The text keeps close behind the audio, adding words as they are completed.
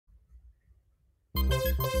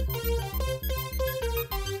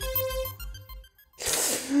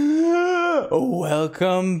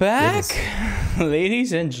Welcome back,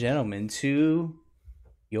 ladies and gentlemen, to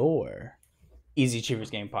your Easy Achievers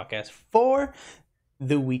Game podcast for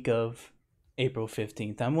the week of April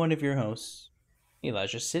 15th. I'm one of your hosts,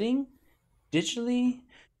 Elijah, sitting digitally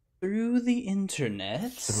through the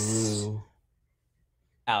internet.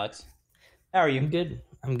 Alex, how are you?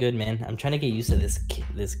 I'm good, man. I'm trying to get used to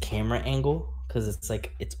this camera angle because it's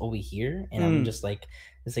like it's over here, and I'm just like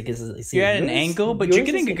you're at an angle, but you're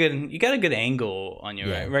getting you got a good angle on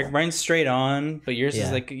your right straight on, but yours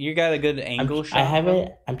is like you got a good angle shot.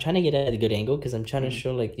 I'm trying to get at a good angle because I'm trying to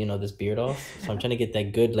show this beard off, so I'm trying to get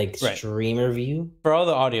that good streamer view. For all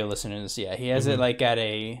the audio listeners, he has it like at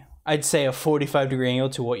I'd say a 45-degree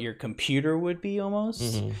angle to what your computer would be,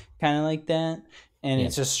 almost kind of like that. And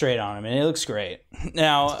it's just straight on him, and it looks great.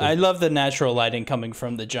 Now, I love the natural lighting coming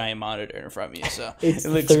from the giant monitor in front of you, so it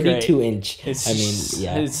looks 32 inch. And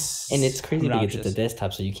it's crazy to get to the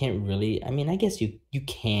desktop, so you can't really. I mean, I guess you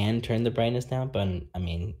can turn the brightness down,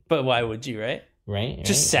 but why would you, right? Right.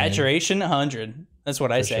 Just saturation 100. That's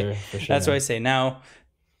what I say. For sure. That's what I say. Now,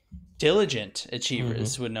 diligent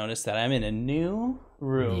achievers would notice that I'm in a new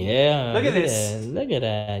room. Yeah. Look at this. Look at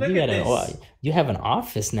that. You have an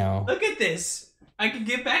office now. Look at this. I can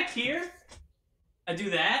get back here. I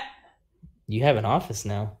do that. You have an office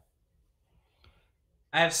now.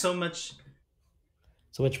 I have so much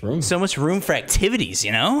room. So much room for activities,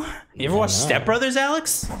 you know? You ever watch Step Brothers,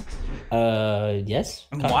 Alex? Yes.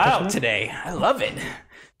 I'm wild today. I love it.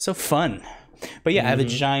 So fun. But yeah, I have a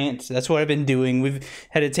giant, that's what I've been doing. We've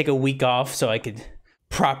had to take a week off so I could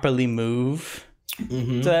properly move.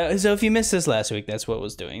 So if you missed this last week, that's what I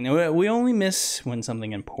was doing. We only miss when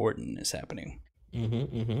something important is happening.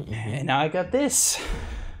 And now I got this.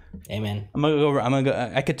 Amen. I'm gonna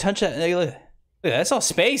go. I could touch that. Look, that's all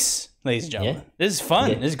space, ladies and gentlemen. This is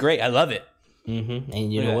fun. This is great. I love it.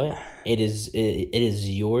 And you know what? It is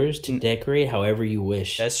yours to decorate however you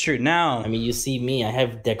wish. That's true. Now, I mean, you see me. I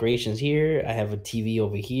have decorations here. I have a TV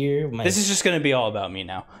over here. This is just gonna be all about me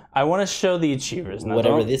now. I want to show the achievers. Now,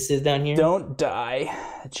 whatever this is down here. Don't die,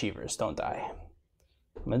 achievers. Don't die.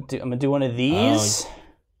 I'm gonna do one of these.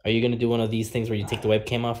 Are you gonna do one of these things where you take the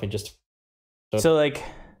webcam off and just? So like,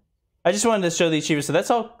 I just wanted to show the achievers. So that's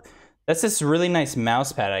all. That's this really nice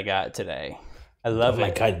mouse pad I got today. I love it. Oh my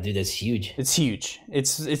god, dude, that's huge. It's huge.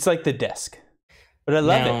 It's like the desk, but I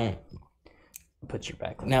love it. Put your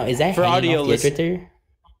back. Now is that for audio right there?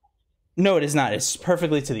 No, it is not. It's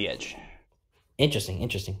perfectly to the edge.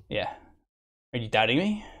 Interesting. Yeah. Are you doubting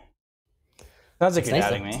me? Sounds like you're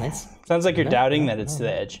doubting me. Nice. Sounds like you're doubting that it's to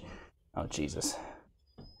the edge. Oh Jesus.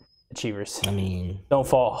 Achievers. I mean, don't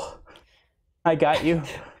fall. I got you.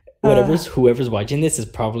 Whoever's watching this is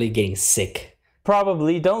probably getting sick.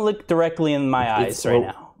 Probably. Don't look directly in my eyes right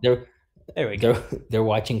now. There we go. They're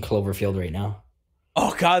watching Cloverfield right now.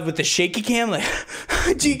 Oh God, with the shaky cam, like,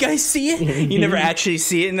 do you guys see it? You never actually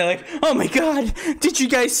see it, and they're like, oh my God, did you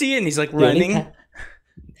guys see it? And he's like running.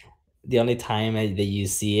 The only time that you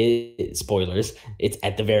see it, spoilers, it's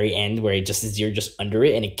at the very end where you're just under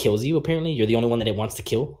it and it kills you. Apparently, you're the only one that it wants to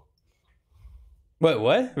kill.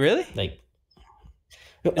 What? Really? Like,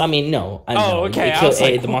 I mean, no.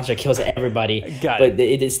 Okay. The monster kills everybody. Got it. But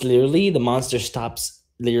it is literally the monster stops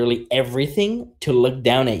literally everything to look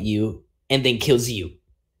down at you and then kills you.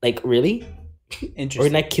 Like, really? Interesting.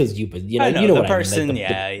 Or not kills you, but you know the what person. I mean.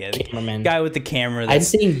 Like the cameraman, guy with the camera. I'm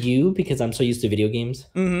saying you because I'm so used to video games.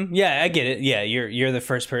 Yeah, I get it. Yeah, you're the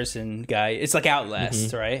first person guy. It's like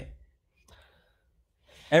Outlast, right?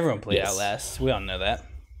 Everyone played Outlast. We all know that.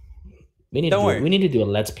 We need to do a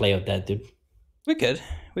let's play of that, dude. We could.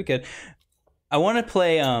 I want to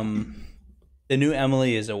play the new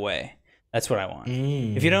Emily is Away. That's what I want.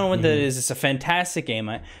 If you don't know what that is, it's a fantastic game.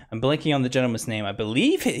 I'm blanking on the gentleman's name. I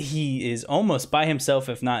believe he is almost by himself.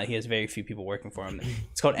 If not, he has very few people working for him.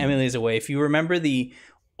 It's called Emily is Away. If you remember the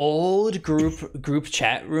old group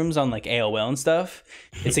chat rooms on like AOL and stuff,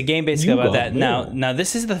 it's a game basically about that. Yeah. Now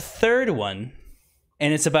this is the third one.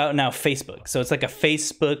 And it's about now Facebook. So it's like a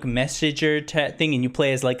Facebook messenger thing, and you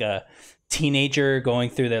play as like a teenager going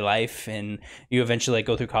through their life, and you eventually like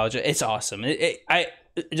go through college. It's awesome.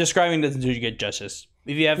 Describing doesn't do you good justice.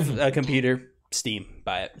 If you have a computer, Steam,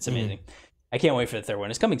 buy it. It's amazing. I can't wait for the third one.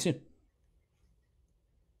 It's coming soon.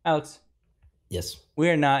 Alex. Yes. We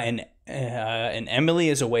are not an Emily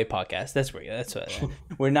is Away podcast. That's what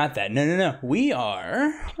we're not that. No. We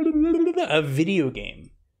are a video game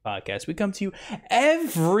podcast. We come to you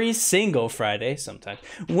every single Friday, sometimes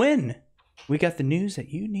when we got the news that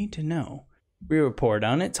you need to know. We report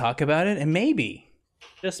on it, talk about it, and maybe,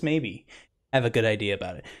 just maybe, have a good idea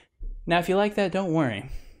about it. Now, if you like that, don't worry.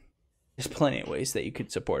 There's plenty of ways that you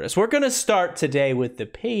could support us. We're going to start today with the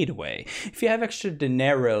paid way. If you have extra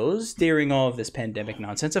dineros during all of this pandemic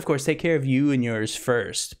nonsense, of course, take care of you and yours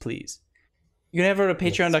first, please. You can head over to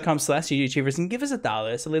patreon.com/UGAchievers and give us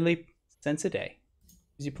 $1. It's literally cents a day.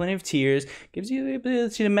 Gives you plenty of tiers. Gives you the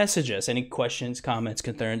ability to message us. Any questions, comments,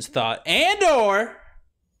 concerns, thought, and or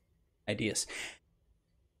ideas.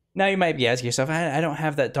 Now you might be asking yourself, I don't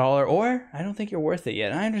have that dollar, or I don't think you're worth it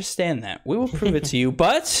yet. I understand that. We will prove it to you,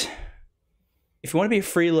 but if you want to be a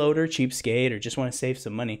freeloader, cheapskate, or just want to save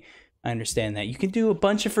some money, I understand that. You can do a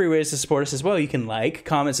bunch of free ways to support us as well. You can like,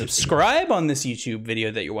 comment, subscribe on this YouTube video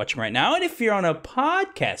that you're watching right now. And if you're on a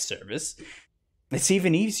podcast service, it's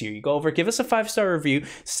even easier. You go over, give us a 5-star review.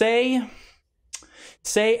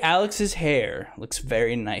 Say Alex's hair looks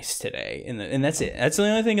very nice today. And that's it. That's the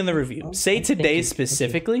only thing in the review. Say today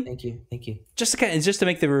specifically. Thank you. Just to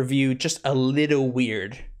make the review just a little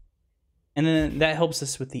weird. And then that helps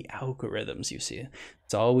us with the algorithms, you see.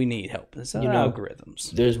 That's all we need help. It's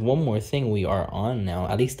algorithms. There's one more thing we are on now.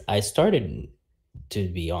 At least I started to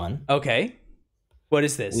be on. Okay. What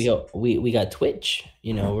is this? We got Twitch.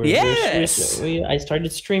 I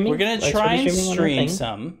started streaming. We're going to try and stream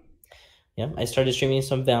some. Yeah, I started streaming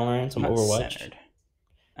some Valorant, some Overwatch. Centered.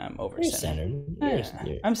 I'm over-centered. Yeah.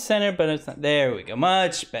 I'm centered, but it's not. There we go.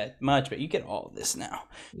 Much better. You get all of this now.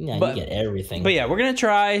 Yeah, you get everything. But yeah, we're going to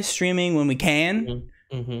try streaming when we can.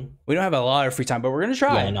 Mm-hmm. We don't have a lot of free time, but we're going to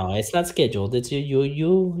try. Yeah, no, it's not scheduled. It's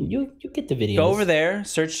you get the videos. Go over there,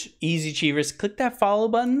 search Easy Achievers, click that follow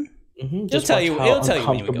button. Mm-hmm. It'll tell you how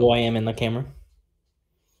uncomfortable I am in the camera.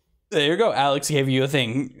 There you go. Alex gave you a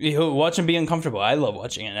thing. Watch him be uncomfortable. I love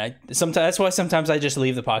watching it. That's why sometimes I just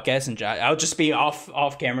leave the podcast and I'll just be off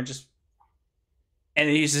camera, just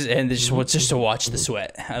to watch the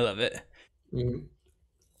sweat. I love it. Mm-hmm.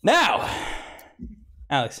 Now,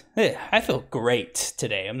 Alex, I feel great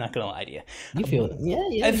today. I'm not gonna lie to you. You feel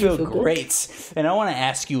I feel great, and I want to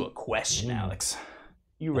ask you a question, Alex.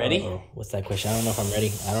 You ready? What's that question? I don't know if I'm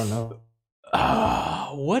ready. I don't know.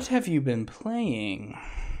 What have you been playing?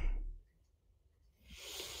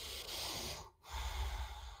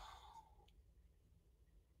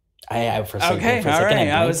 For a second,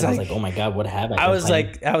 I was like, oh my god, what have I was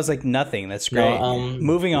like nothing. That's great.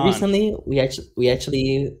 Moving on. Recently, we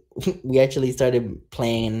actually started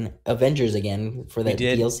playing Avengers again for that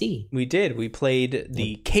DLC. We did. We played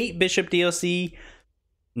the Kate Bishop DLC.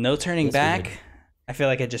 No Turning Back. I feel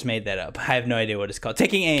like I just made that up. I have no idea what it's called.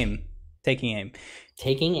 Taking aim. Yeah.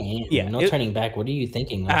 No Turning Back. What are you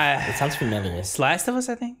thinking? It sounds familiar. Last of Us,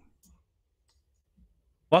 I think.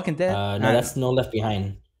 Walking Dead. No, that's No Left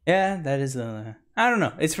Behind. Yeah, that is I don't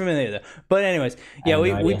know. It's familiar though. But anyways, yeah,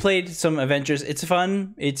 we played some Avengers. It's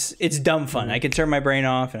fun. It's dumb fun. I can turn my brain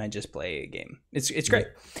off and I just play a game. It's great.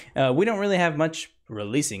 We don't really have much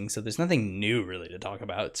releasing, so there's nothing new really to talk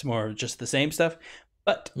about. It's more just the same stuff.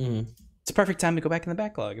 But it's a perfect time to go back in the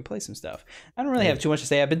backlog and play some stuff. I don't really have too much to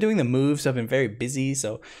say. I've been doing the moves. I've been very busy,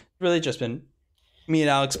 so it's really just been me and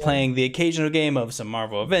Alex playing the occasional game of some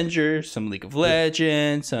Marvel Avengers, some League of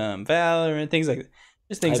Legends, some Valorant, things like that.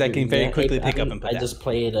 Just things I can very quickly pick up and put I down. just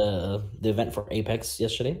played the event for Apex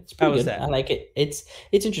yesterday. It's pretty good. Was that? I like it. It's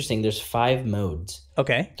interesting. There's 5 modes.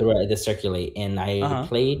 Okay. Throughout the circulate, and I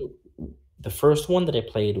played the first one that I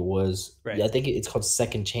played was I think it's called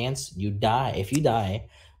Second Chance. You die if you die,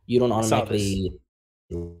 you don't automatically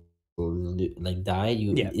like die.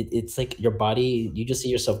 It's like your body. You just see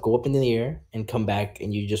yourself go up into the air and come back,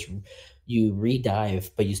 and you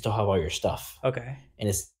re-dive, but you still have all your stuff. Okay. And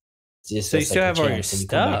it's just so you still have all your stuff. You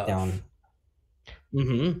come back down.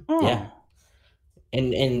 Yeah.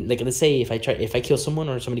 And like, let's say if I kill someone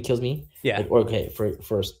or somebody kills me. Yeah.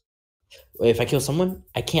 First, if I kill someone,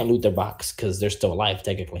 I can't loot their box because they're still alive.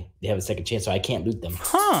 Technically, they have a second chance, so I can't loot them.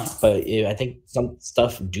 But I think some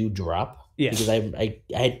stuff do drop. Yeah. Because I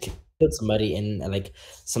had killed somebody and like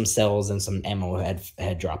some cells and some ammo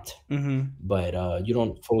had dropped. But you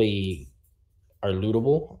don't fully are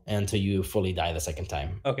lootable until you fully die the second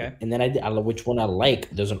time. Okay. And then which one I like,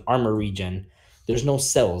 there's an armor regen. There's no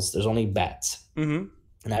cells. There's only bats. And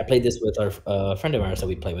I played this with our friend of ours that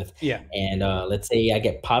we play with. Yeah. And let's say I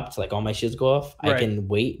get popped, like all my shields go off. I can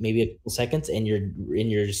wait maybe a couple seconds, and your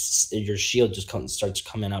shield just starts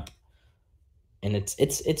coming up. And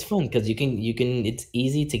it's fun because you can it's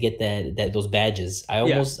easy to get those badges. I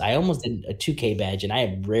almost did a 2K badge, and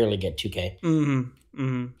I rarely get 2K.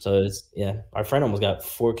 So our friend almost got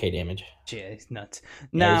 4K damage. Jeez, nuts.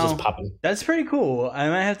 Now just popping. That's pretty cool. I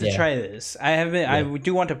might have to try this. I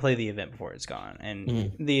do want to play the event before it's gone,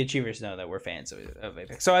 and the Achievers know that we're fans of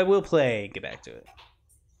Apex, so I will play. Get back to it.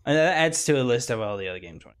 And that adds to a list of all the other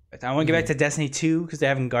games. I want to get back to Destiny 2 because they're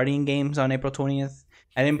having Guardian games on April 20th.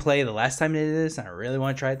 I didn't play the last time they did this, and I really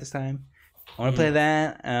want to try it this time. I want to play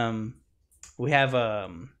that. We have a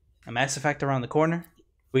Mass Effect around the corner.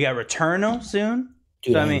 We got Returnal soon.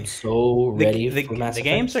 Dude, I mean, I'm so ready for Mass Effect. The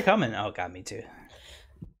games are coming. Oh god, me too.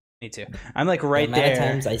 Me too. I'm like right there. The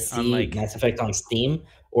amount of times I see Mass Effect on Steam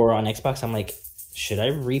or on Xbox, I'm like, should I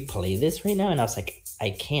replay this right now? And I was like, I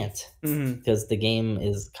can't because the game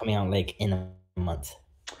is coming out like in a month.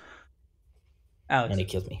 Alex. And it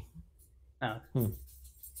kills me. Alex.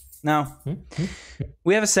 Now,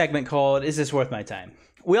 we have a segment called "Is This Worth My Time?"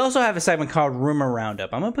 We also have a segment called "Rumor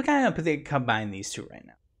Roundup." I'm gonna kind of combine these two right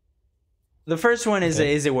now. The first one is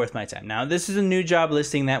 "Is it worth my time?" Now, this is a new job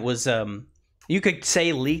listing that was you could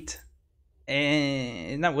say leaked,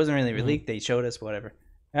 and that wasn't really leaked. They showed us whatever,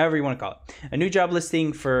 however you want to call it. A new job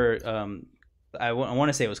listing for I want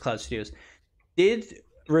to say it was Cloud Studios did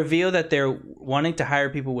reveal that they're wanting to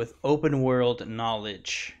hire people with open world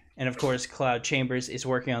knowledge. And of course, Cloud Chambers is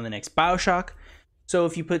working on the next Bioshock. So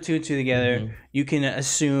if you put two and two together, you can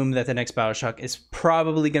assume that the next Bioshock is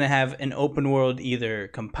probably going to have an open world either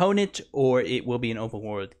component or it will be an open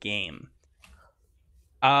world game.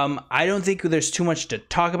 I don't think there's too much to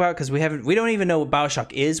talk about because we don't even know what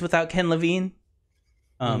Bioshock is without Ken Levine.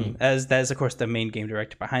 As that is of course the main game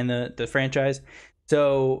director behind the franchise.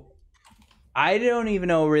 So I don't even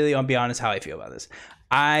know really, I'll be honest, how I feel about this.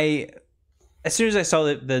 As soon as I saw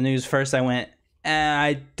the news first, I went,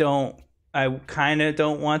 I kind of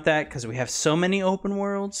don't want that because we have so many open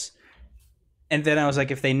worlds. And then I was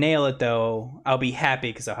like, if they nail it, though, I'll be happy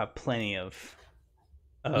because I'll have plenty of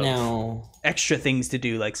extra things to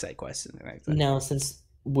do, like side quests and things like that. Now,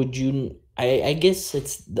 I guess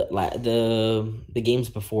it's the games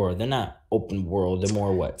before, they're not open world, they're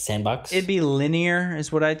more sandbox? It'd be linear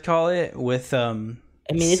is what I'd call it with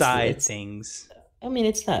side things. I mean,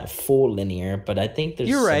 it's not full linear, but I think there's.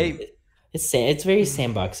 You're right. It's very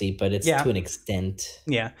sandboxy, but it's to an extent.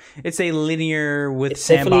 Yeah, it's a linear with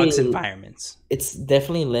sandbox environments. It's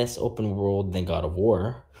definitely less open world than God of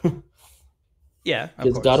War. Yeah,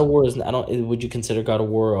 because God of War is. Would you consider God of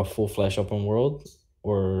War a full flesh open world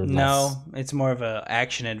or no? It's more of a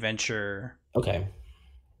action adventure. Okay.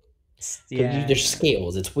 Yeah, there's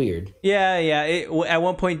scales. It's weird. Yeah. At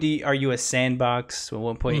one point, are you a sandbox? At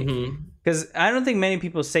one point, because I don't think many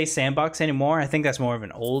people say sandbox anymore. I think that's more of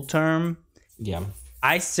an old term. Yeah,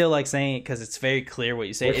 I still like saying it because it's very clear what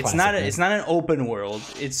you say. It's not an open world.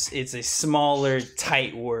 It's a smaller,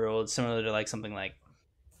 tight world, similar to like something like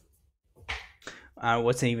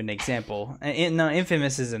what's even an example? No,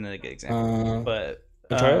 Infamous isn't a good example, but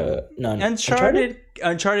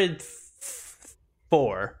Uncharted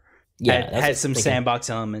 4. Had some sandbox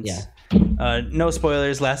elements. Yeah. No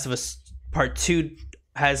spoilers. Last of Us Part 2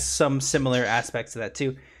 has some similar aspects to that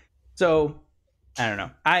too. So I don't know.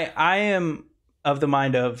 I am of the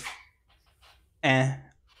mind of, I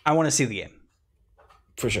want to see the game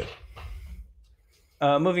for sure.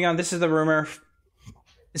 Moving on. This is the rumor.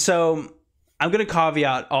 So I'm gonna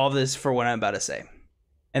caveat all of this for what I'm about to say,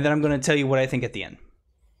 and then I'm gonna tell you what I think at the end.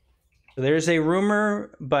 So there's a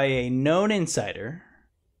rumor by a known insider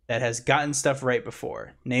that has gotten stuff right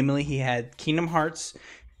before. Namely, he had Kingdom Hearts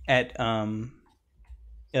at I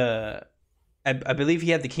believe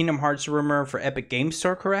he had the Kingdom Hearts rumor for Epic Games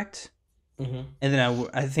Store, correct? And then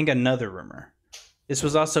I think another rumor. This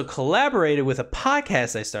was also collaborated with a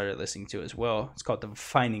podcast I started listening to as well. It's called The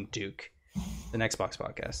Finding Duke, the Xbox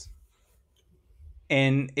podcast.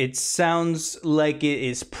 And it sounds like it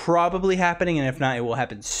is probably happening, and if not, it will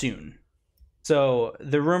happen soon. So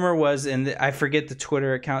the rumor was, and I forget the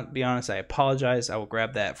Twitter account, to be honest, I apologize. I will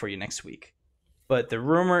grab that for you next week. But the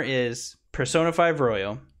rumor is Persona 5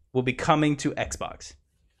 Royal will be coming to Xbox.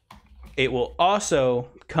 It will also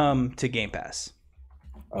come to Game Pass.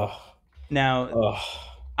 Now,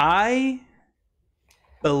 I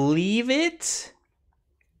believe it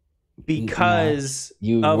because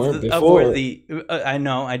I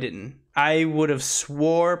know I didn't. I would have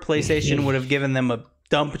swore PlayStation would have given them a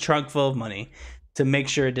dump trunk full of money to make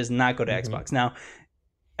sure it does not go to Xbox. Now,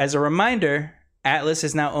 as a reminder, Atlas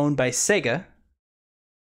is now owned by Sega.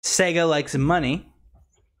 Sega likes money.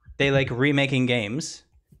 They like remaking games.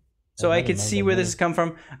 So I could see where this has come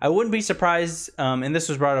from. I wouldn't be surprised, and this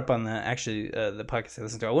was brought up on the podcast I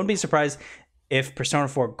listened to. I wouldn't be surprised if Persona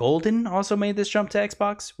 4 Golden also made this jump to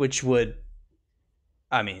Xbox, which would,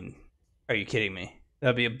 I mean, are you kidding me?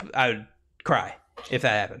 I would cry if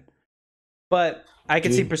that happened. But I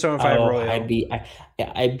could see Persona 5 Royal.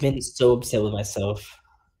 I've been so upset with myself.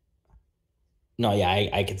 No, yeah,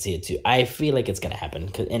 I can see it too. I feel like it's gonna happen.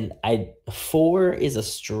 And 4 is a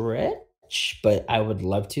stretch, but I would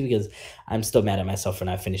love to because I'm still mad at myself for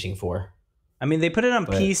not finishing 4. I mean, they put it on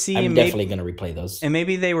But PC, I'm and definitely gonna replay those. and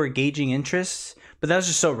maybe they were gauging interest, but that was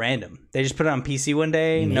just so random. They just put it on PC one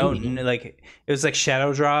day. Maybe. No, like it was like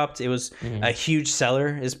shadow dropped. It was Mhm. a huge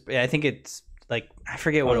seller. I think it's like I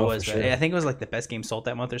forget what it was, but sure. I think it was like the best game sold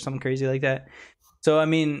that month or something crazy like that. So I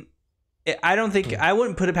mean, I don't think I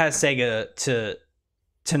wouldn't put it past Sega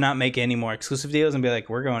to not make any more exclusive deals and be like,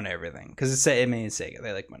 we're going to everything because it's Sega.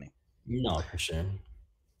 They like money. No, for sure.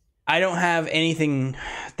 I don't have anything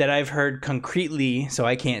that I've heard concretely, so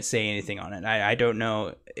I can't say anything on it. I don't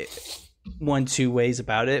know two ways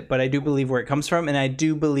about it, but I do believe where it comes from, and I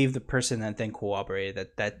do believe the person that then cooperated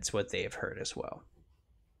that's what they have heard as well.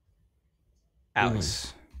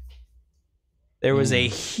 Alex, there was a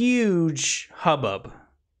huge hubbub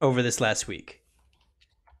over this last week.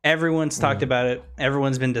 Everyone's talked about it.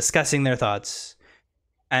 Everyone's been discussing their thoughts.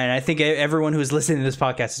 And I think everyone who's listening to this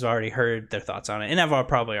podcast has already heard their thoughts on it. And I've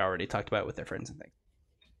probably already talked about it with their friends and things.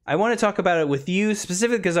 I want to talk about it with you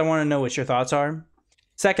specifically because I want to know what your thoughts are.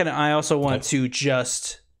 Second, I also want to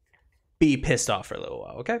just be pissed off for a little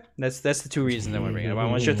while. Okay, that's the two reasons I want to bring it up. I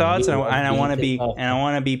want your thoughts, and I want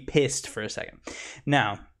to be pissed for a second.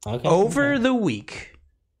 Now, over the week,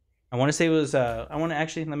 I want to say it was. I want to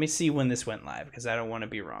actually let me see when this went live because I don't want to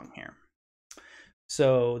be wrong here.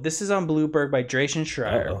 So this is on Bloomberg by Drazen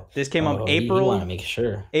Schreier. This came on April. You want to make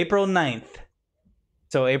sure. April 9th.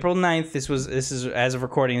 So April 9th. This is as of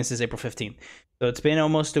recording. This is April 15th. So it's been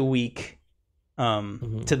almost a week.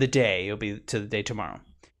 To the day. It'll be to the day tomorrow.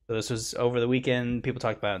 So this was over the weekend. People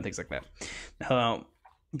talked about it and things like that.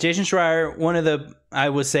 Drazen Schreier,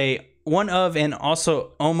 one of and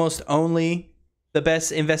also almost only the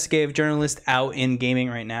best investigative journalist out in gaming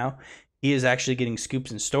right now. He is actually getting scoops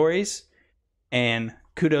and stories. And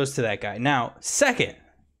kudos to that guy. Now, second,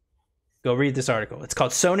 go read this article. It's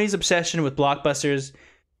called Sony's Obsession with Blockbusters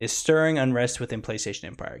is Stirring Unrest Within PlayStation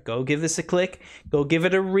Empire. Go give this a click. Go give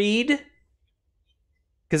it a read.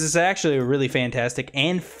 Because it's actually a really fantastic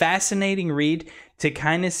and fascinating read to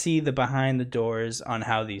kind of see the behind the doors on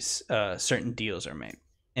how these certain deals are made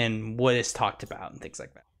and what is talked about and things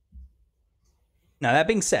like that. Now, that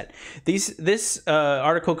being said, this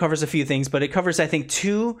article covers a few things, but it covers, I think,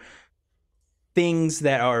 two things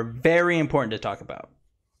that are very important to talk about.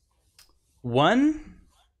 One,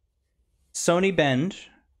 Sony Bend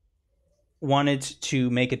wanted to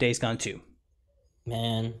make a Days Gone 2.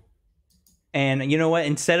 Man. And you know what?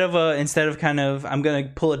 Instead of kind of, I'm going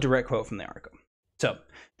to pull a direct quote from the article. So,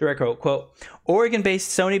 direct quote, Oregon-based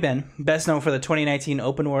Sony Bend, best known for the 2019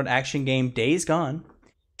 open-world action game Days Gone,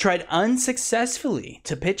 tried unsuccessfully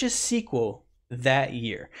to pitch a sequel that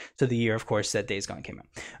year. So the year, of course, that Days Gone came out.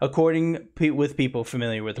 According with people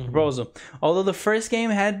familiar with the proposal, although the first game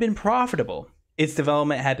had been profitable, its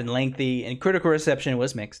development had been lengthy and critical reception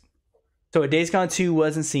was mixed. So a Days Gone 2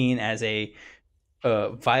 wasn't seen as a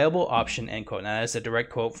viable option, end quote. Now that's a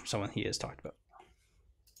direct quote from someone he has talked about.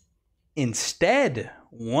 Instead,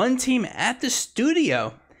 one team at the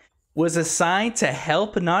studio was assigned to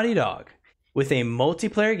help Naughty Dog with a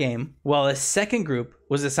multiplayer game, while a second group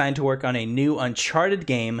was assigned to work on a new Uncharted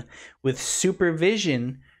game with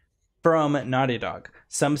supervision from Naughty Dog.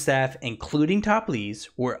 Some staff, including top leads,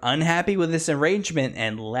 were unhappy with this arrangement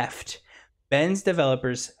and left. Bend's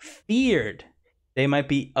developers feared they might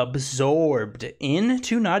be absorbed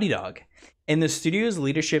into Naughty Dog, and the studio's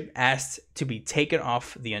leadership asked to be taken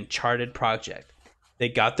off the Uncharted project. They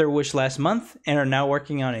got their wish last month and are now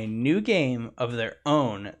working on a new game of their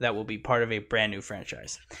own that will be part of a brand new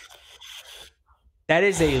franchise. That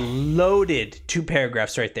is a loaded 2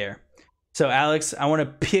 paragraphs right there. So, Alex, I want to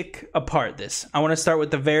pick apart this. I want to start with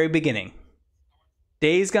the very beginning.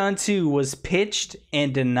 Days Gone 2 was pitched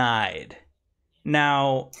and denied.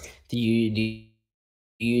 Now, do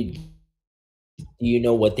you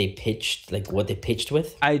know what they pitched? Like what they pitched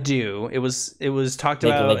with? I do. It was talked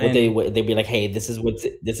about. Like they'd be like, hey, this is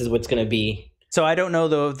what's gonna be. So I don't know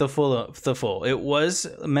the full. It was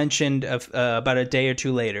mentioned about a day or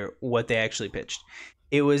two later what they actually pitched.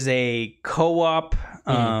 It was a co-op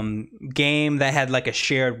game that had like a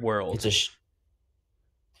shared world. It's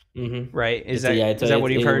right? Is that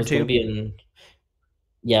what you've heard too? It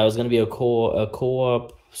was gonna be a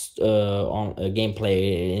co-op on a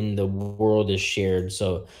gameplay in the world is shared.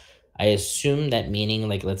 So I assume that meaning,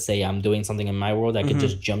 like, let's say I'm doing something in my world, I can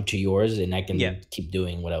just jump to yours and I can keep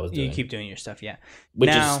doing what I was doing. You keep doing your stuff, yeah.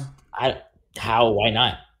 Why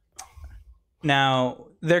not? Now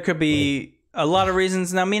there could be a lot of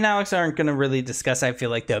reasons. Now, me and Alex aren't going to really discuss, I feel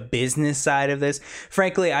like, the business side of this.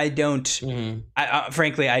 Frankly, I don't.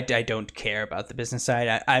 I don't care about the business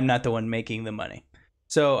side. I'm not the one making the money.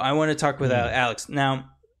 So I want to talk with Alex. Now,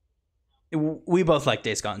 we both like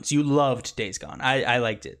Days Gone. So you loved Days Gone. I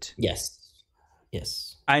liked it. Yes.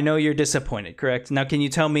 I know you're disappointed, correct? Now, can you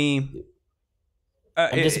tell me?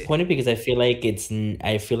 I'm disappointed because I feel like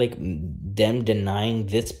them denying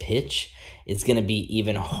this pitch, it's gonna be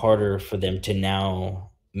even harder for them to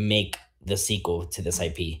now make the sequel to this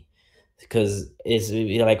IP, because it's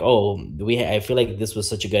like, I feel like this was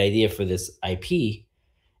such a good idea for this IP,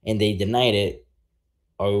 and they denied it.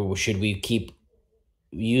 Or should we keep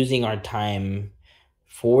using our time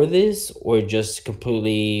for this, or just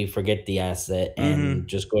completely forget the asset and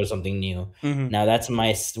just go to something new? Now that's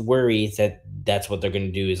my worry, is that's what they're going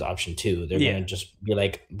to do is option 2. They're going to just be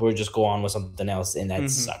like, we'll just go on with something else, and that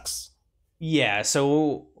sucks. Yeah,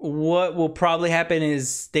 so what will probably happen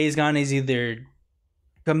is Days Gone is either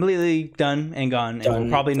completely done and gone, and we'll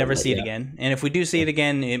probably never see it again. And if we do see it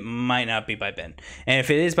again, it might not be by Ben. And if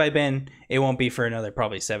it is by Ben, it won't be for another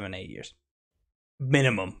probably 7-8 years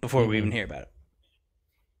minimum before we even hear about it.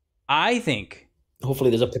 I think.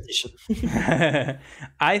 Hopefully, there's a petition.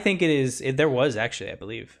 I think it is. There was actually, I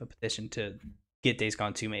believe, a petition to get Days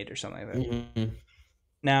Gone 2 made or something like that.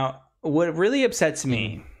 Now, what really upsets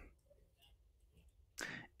me,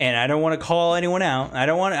 and I don't want to call anyone out. I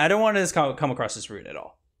don't want this come across as rude at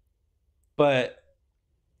all. But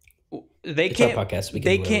they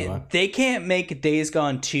can't make Days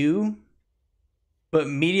Gone 2, but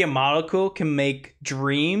Media Molecule can make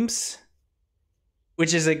Dreams.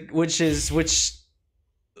 Which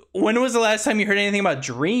when was the last time you heard anything about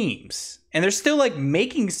Dreams? And they're still like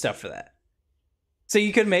making stuff for that. So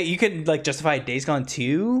you could like justify Days Gone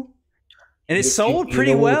 2, and it sold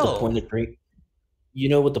pretty well. You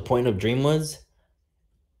know what the point of Dream was?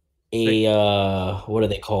 What are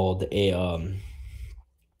they called? Like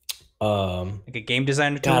a game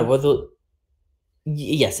designer tool.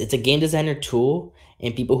 Yes, it's a game designer tool,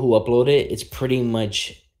 and people who upload it, it's pretty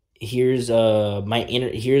much, here's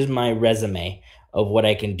my resume of what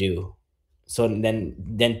I can do. So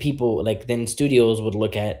then people, like, then studios would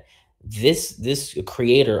look at this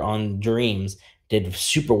creator on Dreams did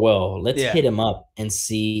super well. Let's hit him up and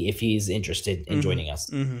see if he's interested in joining us.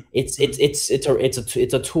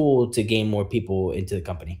 It's a tool to gain more people into the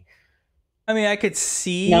company. I mean, I could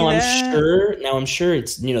see now I'm sure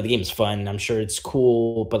it's, the game's fun. I'm sure it's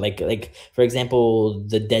cool, but like for example,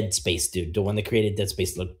 the Dead Space dude, the one that created Dead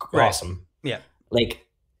Space, looked awesome. Yeah. Like,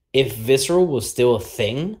 if Visceral was still a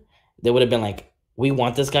thing, they would have been like, we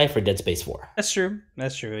want this guy for Dead Space 4. That's true.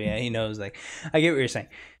 Yeah, he knows. Like, I get what you're saying.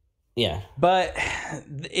 Yeah. But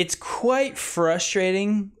it's quite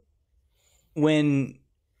frustrating when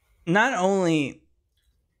not only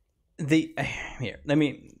it's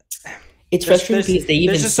frustrating because they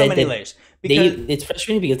even there's just so many layers. It's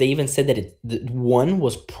frustrating because they even said that one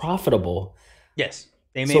was profitable. Yes,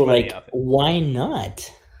 they made money off it. Why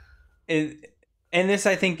not? And this,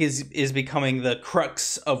 I think, is becoming the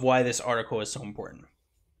crux of why this article is so important.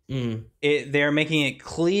 They're making it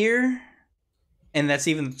clear, and that's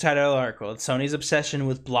even the title of the article. It's Sony's obsession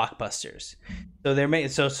with blockbusters. So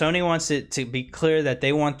Sony wants it to be clear that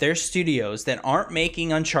they want their studios that aren't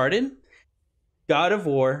making Uncharted, God of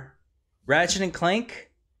War, Ratchet and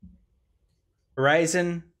Clank,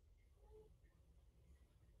 Horizon.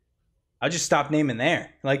 I'll just stop naming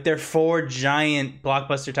there. Like, they're 4 giant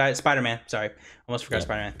blockbuster titles. Spider-Man. Sorry. Almost forgot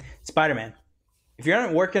Spider-Man. Spider-Man. If you're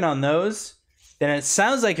not working on those, then it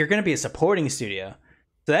sounds like you're going to be a supporting studio.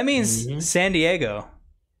 So that means San Diego,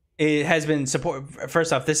 it has been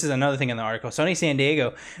First off, this is another thing in the article. Sony San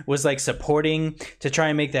Diego was like supporting to try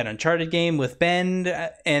and make that Uncharted game with Ben,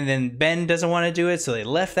 and then Ben doesn't want to do it, so they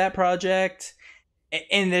left that project.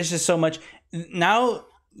 And there's just so much. Now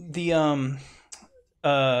there's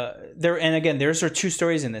 2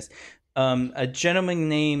 stories in this. A gentleman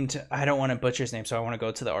named, I don't want to butcher his name, so I want to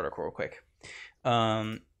go to the article real quick.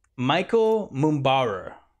 Michael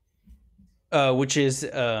Mumbara. Which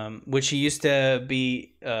he used to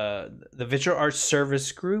be the Visual Arts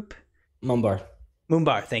Service Group. Mumbar,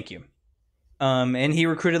 thank you. And he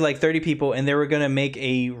recruited like 30 people, and they were gonna make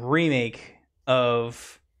a remake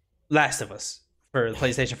of Last of Us for the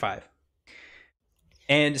PlayStation 5.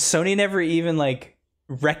 And Sony never even like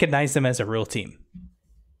recognized them as a real team.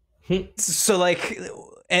 So like,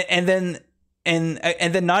 and then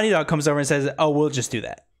Naughty Dog comes over and says, "Oh, we'll just do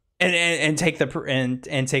that." And take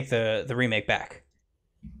the remake back.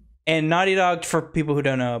 And Naughty Dog, for people who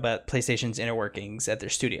don't know about PlayStation's inner workings at their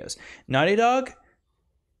studios, Naughty Dog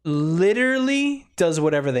literally does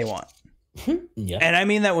whatever they want. Yeah. And I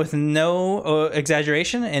mean that with no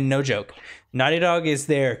exaggeration and no joke. Naughty Dog is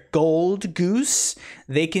their gold goose.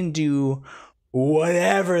 They can do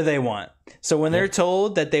whatever they want. So when they're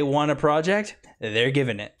told that they want a project, they're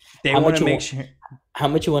giving it. They want to make sure. How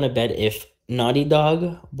much you want to bet if Naughty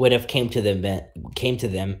Dog would have came to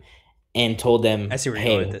them and told them, I see where you're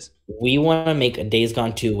going with "Hey, this. we want to make a Days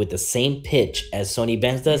Gone 2 with the same pitch as Sony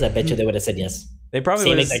Benz does," I bet you they would have said yes. They probably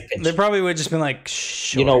would just been like,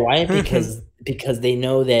 sure. You know why? Because they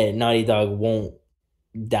know that Naughty Dog won't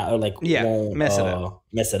won't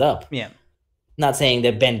mess it up. Yeah. Not saying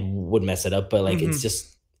that Ben would mess it up, but like it's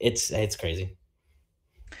just it's crazy.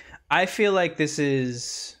 I feel like this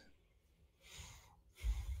is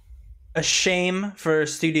a shame for a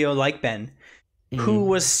studio like Ben,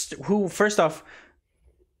 who first off,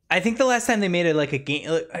 I think the last time they made it like a game,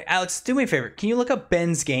 Alex, do me a favor. Can you look up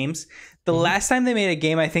Ben's games? The last time they made a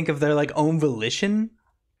game, I think of their like own volition,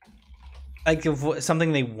 like of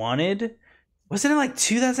something they wanted, was it in like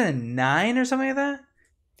 2009 or something like that?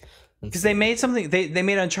 Because they made something, they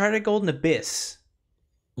made Uncharted Golden Abyss,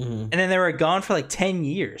 and then they were gone for like 10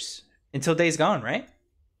 years until Days Gone, right?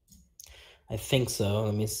 I think so.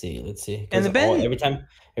 Let me see. Let's see. And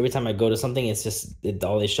every time I go to something, it's just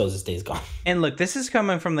all it shows is Days Gone. And look, this is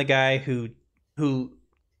coming from the guy who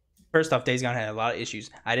first off, Days Gone had a lot of issues.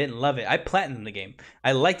 I didn't love it. I platinumed the game.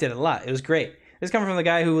 I liked it a lot. It was great. This is coming from the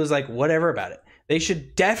guy who was like, whatever about it. They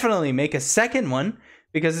should definitely make a second one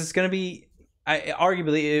because it's going to be,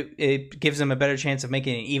 arguably, it gives them a better chance of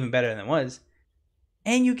making it even better than it was.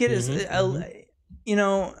 And you get you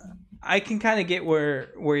know, I can kind of get where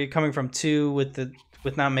you're coming from too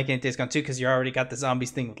with not making it Days Gone 2 because you already got the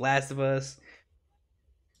zombies thing with Last of Us.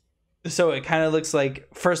 So it kind of looks like,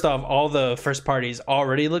 first off, all the first parties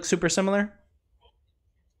already look super similar.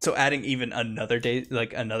 So adding even another Days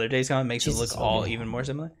Gone makes it look all even more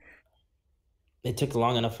similar. It took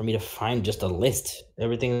long enough for me to find just a list.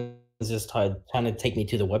 Everything is just trying to take me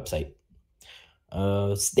to the website.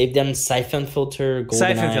 They've done Siphon Filter, GoldenEye.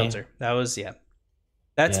 Siphon Filter. That was,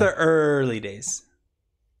 That's their early days.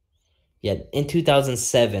 Yeah, in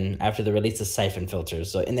 2007, after the release of Siphon Filter.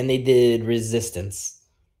 And then they did Resistance.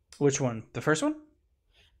 Which one? The first one?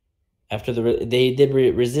 After they did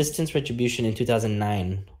Resistance Retribution in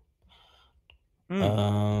 2009.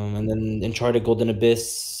 And then Uncharted Golden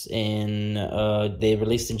Abyss, and they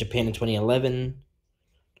released in Japan in 2011,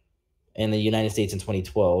 and the United States in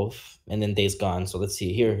 2012, and then Days Gone. So let's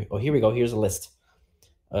see here. Oh, here we go. Here's a list.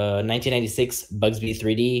 1996, Bugsby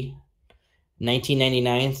 3D.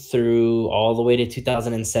 1999 through all the way to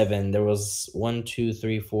 2007, there was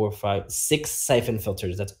 6 Siphon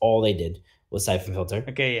Filters. That's all they did was Siphon Filter.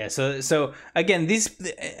 Okay, yeah. So again,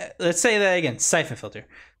 let's say that again, Siphon Filter.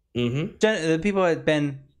 The people at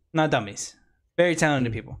Ben, not dummies, very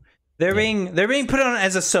talented people. They're being put on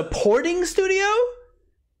as a supporting studio.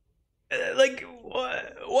 Like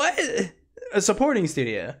what? A supporting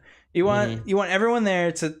studio? You want everyone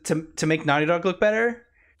there to make Naughty Dog look better?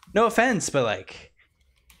 No offense, but like,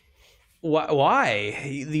 why?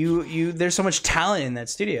 You there's so much talent in that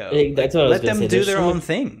studio. That's what I was Let them do their own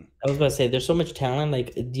thing. I was gonna say there's so much talent.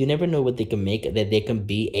 Like you never know what they can make. That they can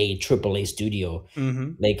be a AAA studio.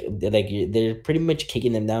 Like they're pretty much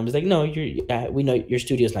kicking them down. It's like, no, we know your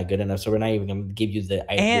studio's not good enough, so we're not even gonna give you the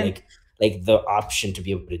the option to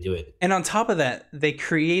be able to do it. And on top of that, they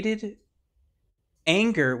created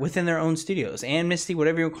anger within their own studios. And Misty,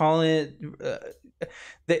 whatever you call it.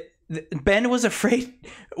 Ben was afraid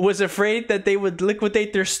that they would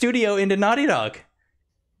liquidate their studio into Naughty Dog,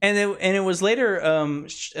 and it was later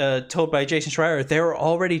told by Jason Schreier they were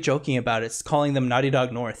already joking about it, calling them Naughty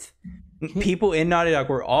Dog North. People in Naughty Dog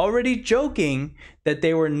were already joking that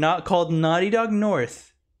they were not called Naughty Dog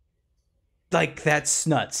North. Like that's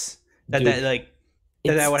nuts. That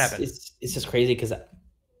would happen. It's just crazy because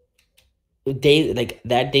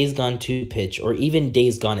that Days Gone 2 pitch, or even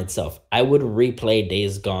Days Gone itself, I would replay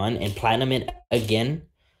Days Gone and platinum it again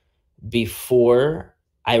before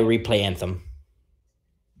I replay Anthem.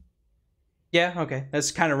 Yeah, okay,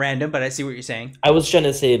 that's kind of random, but I see what you're saying. I was trying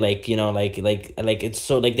to say it's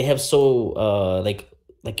so it's so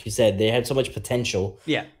like you said, they had so much potential.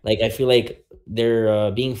 Yeah, I feel like they're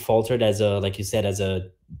being faltered as a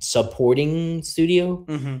supporting studio,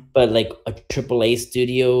 but a AAA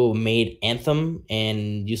studio made Anthem,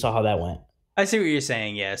 and you saw how that went. I see what you're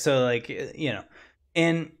saying. Yeah, so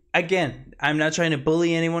and again, I'm not trying to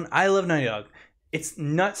bully anyone. I love Naughty Dog. It's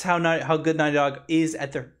nuts how good Naughty Dog is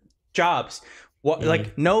at their jobs.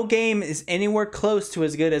 No game is anywhere close to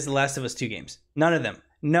as good as the Last of Us 2 games. None of them.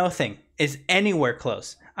 Nothing. is anywhere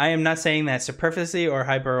close. I am not saying that superfluously or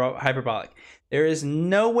hyperbolic. There's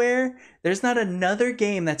not another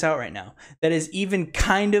game that's out right now that is even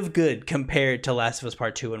kind of good compared to Last of Us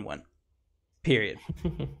Part 2 and 1. Period.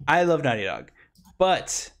 I love Naughty Dog.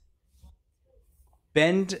 But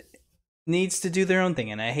Bend needs to do their own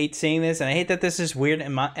thing. And I hate saying this, and I hate that this is weird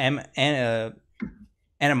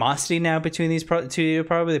animosity now between these two.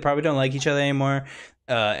 Probably they probably don't like each other anymore.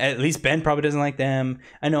 At least Ben probably doesn't like them.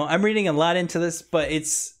 I know I'm reading a lot into this, but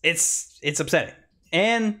it's upsetting.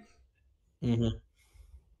 And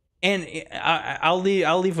I'll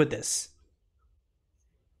leave with this.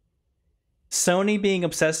 Sony being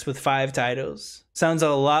obsessed with 5 titles sounds a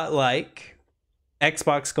lot like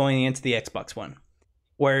Xbox going into the Xbox One,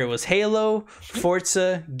 where it was Halo,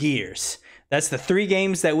 Forza, Gears. That's the 3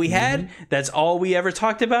 games that we had. That's all we ever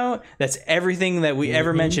talked about. That's everything that we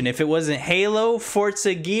ever mentioned. If it wasn't Halo,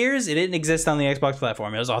 Forza, Gears, it didn't exist on the Xbox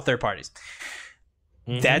platform. It was all third parties.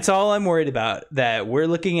 That's all I'm worried about. That we're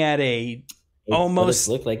looking at almost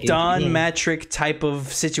like Don Matrick type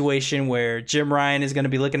of situation where Jim Ryan is going to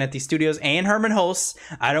be looking at these studios, and Herman Hulst.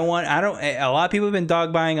 A lot of people have been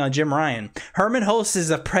dog buying on Jim Ryan. Herman Hulst is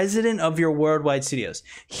the president of your worldwide studios.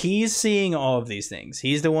 He's seeing all of these things.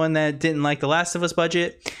 He's the one that didn't like the Last of Us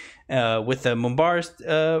budget with the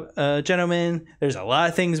Mumbar gentleman. There's a lot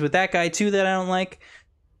of things with that guy too that I don't like.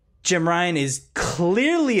 Jim Ryan is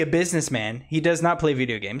clearly a businessman. He does not play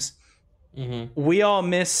video games. We all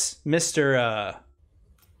miss Mr.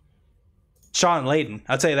 Sean Layden.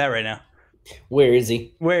 I'll tell you that right now. Where is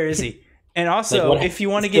he? And also, if you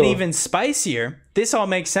want to get even spicier, this all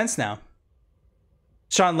makes sense now.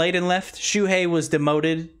 Sean Layden left. Shuhei was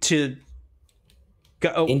demoted to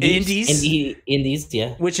Indies,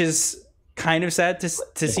 yeah. Which is kind of sad to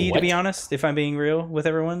see, to be honest, if I'm being real with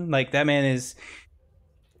everyone. Like, that man is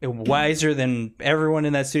wiser than everyone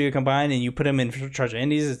in that studio combined, and you put him in charge of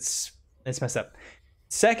Indies, it's messed up.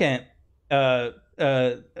 Second,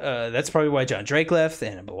 that's probably why John Drake left,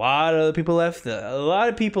 and a lot of other people left. A lot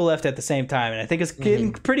of people left at the same time, and I think it's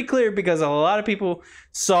getting pretty clear because a lot of people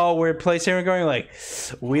saw where PlayStation were going. Like,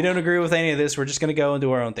 we don't agree with any of this. We're just gonna go and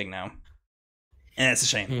do our own thing now, and that's a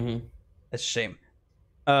shame. That's a shame.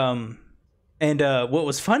 And what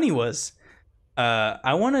was funny was,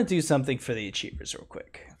 I want to do something for the Achievers real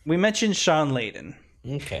quick. We mentioned Sean Layden.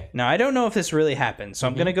 Okay. Now, I don't know if this really happened, so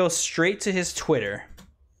I'm going to go straight to his Twitter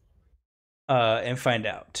and find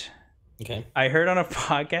out. Okay. I heard on a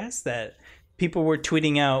podcast that people were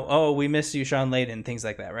tweeting out, "Oh, we miss you, Sean Layden," things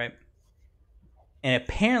like that, right? And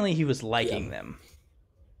apparently he was liking them,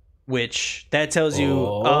 which that tells you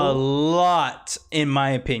a lot, in my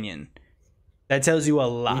opinion. That tells you a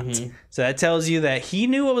lot. So that tells you that he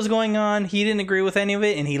knew what was going on, he didn't agree with any of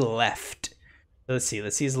it, and he left. Let's see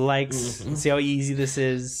his likes. Let's see how easy this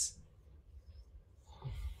is.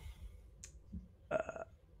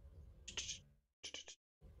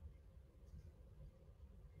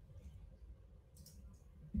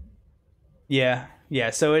 Yeah.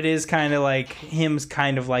 So it is kind of like him's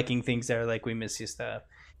kind of liking things that are like, we miss you stuff.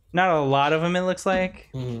 Not a lot of them, it looks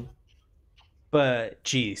like. But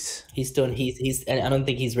geez, he's I don't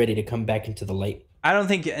think he's ready to come back into the light. I don't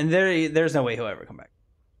think, and there's no way he'll ever come back.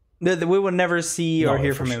 We will never see or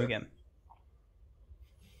hear from him again.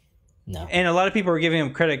 No. And a lot of people were giving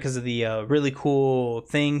him credit because of the really cool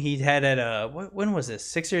thing he had at when was this?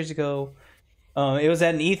 6 years ago. It was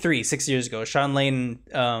at an E3 6 years ago. Sean Layden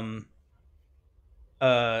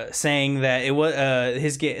saying that it was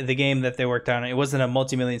the game that they worked on. It wasn't a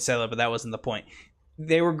multi-million seller, but that wasn't the point.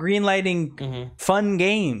 They were greenlighting fun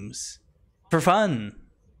games for fun,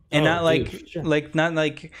 and not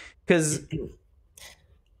because.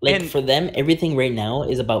 Like, for them, everything right now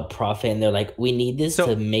is about profit, and they're like, we need this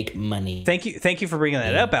to make money. Thank you for bringing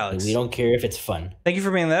that up, Alex. We don't care if it's fun. Thank you for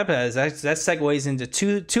bringing that up, Alex. That segues into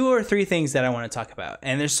two or three things that I want to talk about,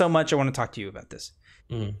 and there's so much I want to talk to you about this.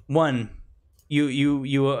 One, you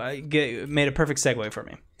made a perfect segue for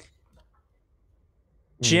me.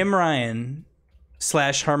 Jim Ryan /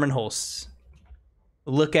 Herman Hulst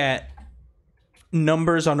look at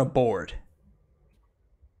numbers on a board.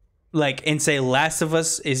 Like, and say Last of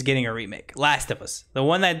Us is getting a remake. Last of Us, the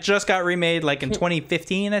one that just got remade, like in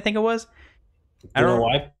 2015, I think it was. I don't know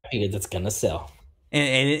why, because it's gonna sell.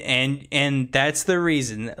 And that's the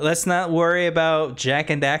reason. Let's not worry about Jack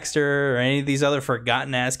and Daxter or any of these other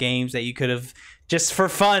forgotten ass games that you could have just for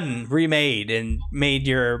fun remade and made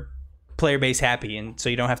your player base happy, and so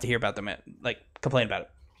you don't have to hear about them complain about it.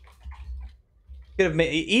 Could have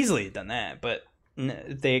easily done that, but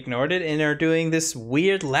they ignored it and are doing this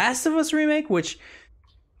weird Last of Us remake, which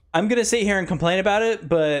I'm gonna sit here and complain about it,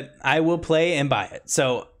 but I will play and buy it.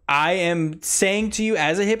 So I am saying to you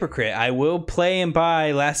as a hypocrite, I will play and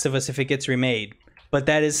buy Last of Us if it gets remade, but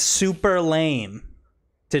that is super lame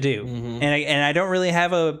to do. And I don't really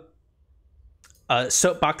have a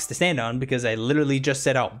soapbox to stand on because I literally just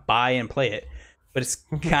said I'll buy and play it. But it's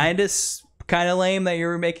kind of lame that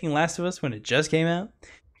you're remaking Last of Us when it just came out.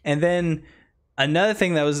 And then another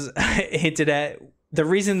thing that was hinted at, the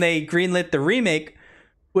reason they greenlit the remake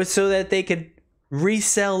was so that they could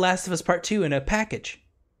resell Last of Us Part 2 in a package.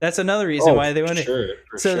 That's another reason why they wanted it.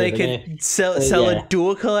 So they could sell a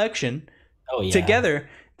dual collection together.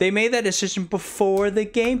 They made that decision before the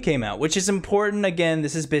game came out, which is important. Again,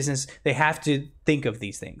 this is business. They have to think of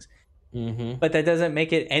these things. But that doesn't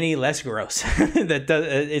make it any less gross.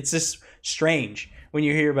 It's just strange when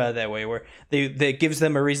you hear about it that way, where that gives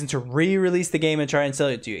them a reason to re-release the game and try and sell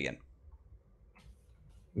it to you again.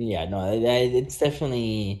 Yeah, no, it's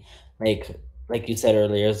definitely like you said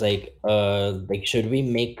earlier. It's like should we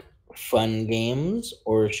make fun games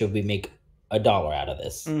or should we make $1 out of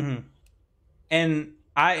this? And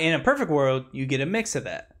in a perfect world, you get a mix of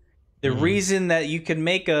that. The reason that you can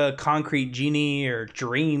make a Concrete Genie or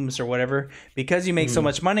Dreams or whatever, because you make so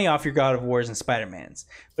much money off your God of Wars and Spider-Mans.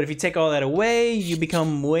 But if you take all that away, you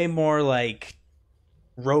become way more like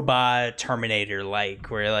robot Terminator,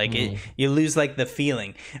 where you lose the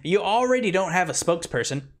feeling. You already don't have a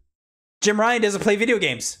spokesperson. Jim Ryan doesn't play video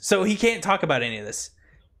games, so he can't talk about any of this.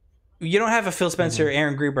 You don't have a Phil Spencer,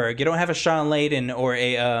 Aaron Greenberg. You don't have a Sean Layden or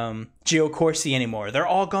a Gio Corsi anymore. They're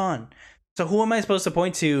all gone. So who am I supposed to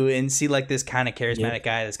point to and see this kind of charismatic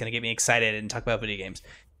guy that's going to get me excited and talk about video games?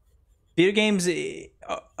 Video games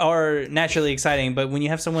are naturally exciting, but when you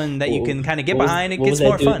have someone that you can kind of get behind, it gets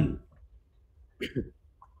more fun.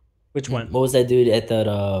 Which one? What was that dude at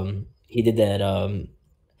that? He did that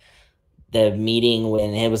that meeting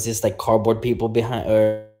when it was just cardboard people behind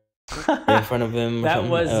or in front of him. That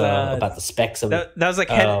was about the specs of that was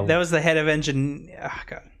that was the head of engineering. Oh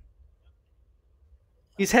god.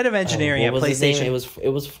 He's head of engineering at PlayStation. It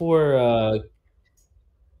was for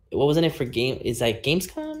what wasn't it for game? Is that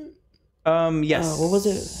Gamescom? Yes. What was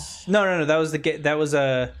it? No. That was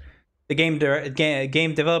the game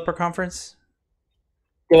developer conference.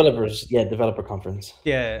 Developer conference.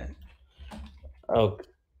 Yeah. Oh.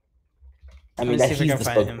 I mean, he's the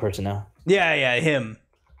spokesperson now. Yeah, him.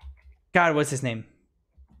 God, what's his name?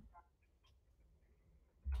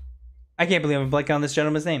 I can't believe I'm blanking on this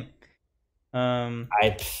gentleman's name.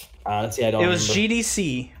 I honestly I don't. It was remember.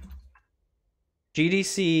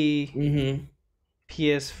 GDC.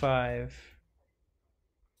 PS5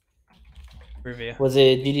 review. Was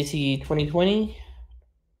it GDC 2020?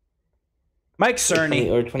 Mike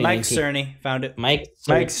Cerny. Or 2019? Mike Cerny found it. Mike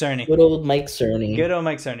Cerny. Good old Mike Cerny. Good old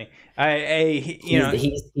Mike Cerny.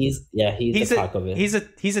 He's the talk of it. He's a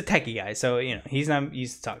techie guy, so he's not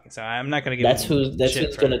used to talking. So I'm not gonna give. That's who's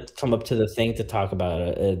gonna come up to the thing to talk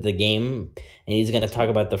about the game, and he's gonna talk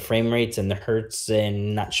about the frame rates and the hertz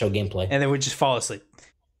and not show gameplay. And then we just fall asleep.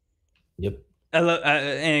 Yep.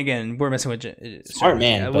 And again, we're messing with smart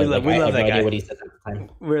man. We love that guy. What he said at the time.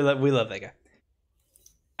 We love that guy.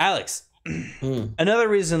 Alex, another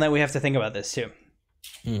reason that we have to think about this too.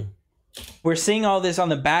 We're seeing all this on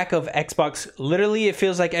the back of Xbox. Literally, it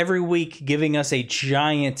feels like every week giving us a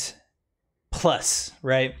giant plus,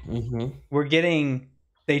 right? We're getting.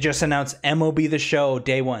 They just announced MLB The Show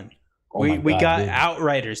day one. We got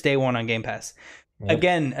Outriders day one on Game Pass. Yep.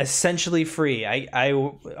 Again, essentially free. I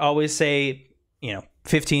always say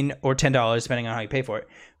 $15 or $10 depending on how you pay for it.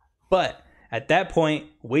 But at that point,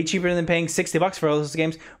 way cheaper than paying $60 for all those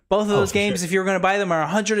games. Both of those games, if you're going to buy them, are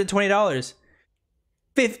 $120.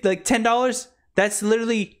 $10. That's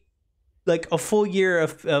literally a full year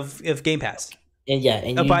of Game Pass. And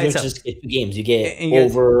you don't just get 2 games. You get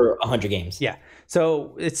over 100 games. Yeah.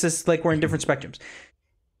 So it's just we're in different spectrums.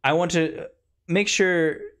 I want to make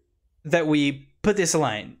sure that we put this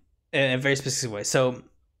aligned in a very specific way. So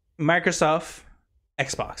Microsoft,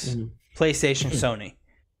 Xbox, PlayStation, Sony,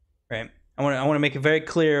 right? I want to make it very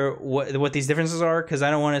clear what these differences are, because I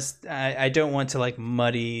don't want to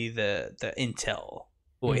muddy the intel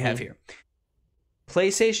what we have here.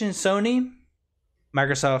 PlayStation, Sony,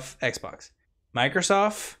 Microsoft, Xbox.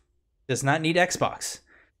 Microsoft does not need Xbox.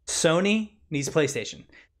 Sony needs PlayStation.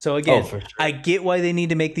 So again, for sure. I get why they need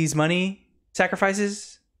to make these money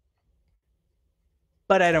sacrifices,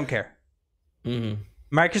 but I don't care.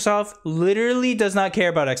 Microsoft literally does not care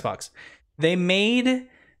about Xbox. They made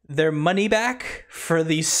their money back for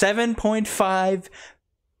the $7.5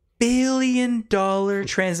 billion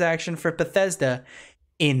transaction for Bethesda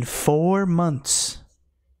in 4 months.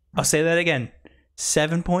 I'll say that again.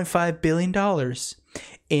 $7.5 billion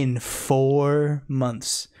in 4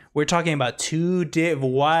 months. we're talking about two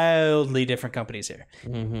wildly different companies here.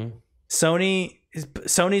 Mm-hmm.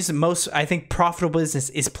 Sony's most, I think, profitable business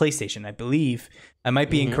is PlayStation. I believe. I might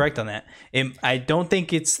be incorrect on that. I don't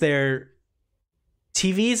think it's their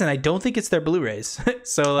TVs, and I don't think it's their Blu-rays.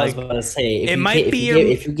 So like, I was about to say,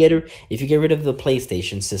 if you get rid of the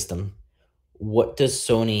PlayStation system, what does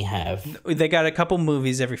Sony have? They got a couple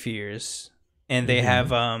movies every few years, and they have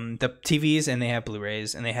the TVs, and they have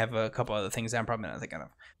Blu-rays, and they have a couple other things that I'm probably not thinking of.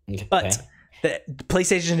 Okay. But the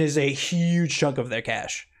PlayStation is a huge chunk of their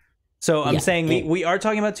cash. So I'm saying we are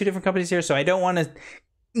talking about two different companies here, so I don't want to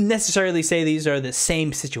necessarily say these are the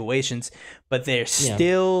same situations, but they're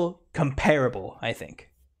still comparable, I think.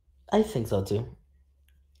 I think so too.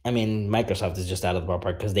 I mean, Microsoft is just out of the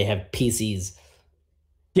ballpark because they have PCs.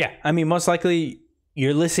 Yeah, I mean, most likely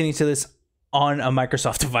you're listening to this on a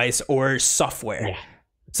Microsoft device or software. Yeah.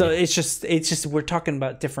 So it's just we're talking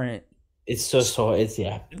about different. It's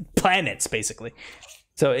planets basically.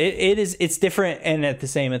 So it's different and at the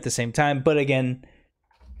same time. But again,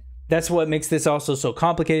 that's what makes this also so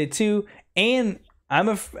complicated too. And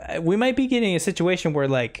we might be getting a situation where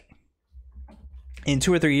like in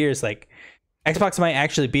 2 or 3 years, like Xbox might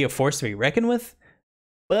actually be a force to be reckoned with.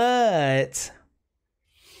 But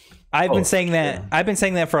I've been saying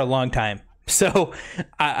that for a long time. So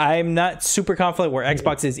I'm not super confident where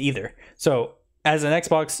Xbox is either. So as an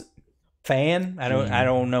Xbox fan, I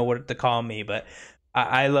don't know what to call me, but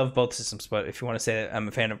I love both systems. But if you want to say that I'm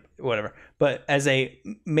a fan of whatever, but as a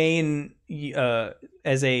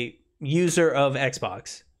as a user of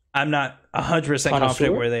Xbox, I'm not 100%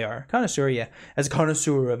 confident where they are. Connoisseur, yeah. As a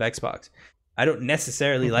connoisseur of Xbox, I don't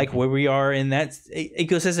necessarily like where we are in that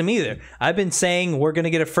ecosystem either. I've been saying we're going to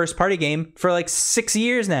get a first party game for like 6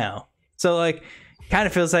 years now. So like, kind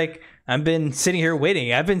of feels like I've been sitting here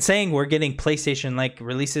waiting. I've been saying we're getting PlayStation like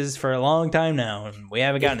releases for a long time now, and we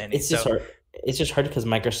haven't gotten any. It's just hard. It's just hard because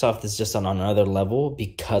Microsoft is just on another level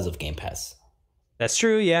because of Game Pass. That's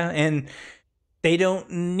true, yeah, and they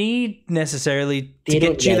don't need necessarily to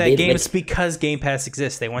get you that games because Game Pass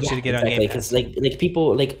exists. They want you to get on Game Pass. Like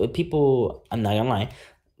people. I'm not gonna lie.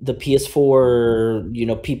 The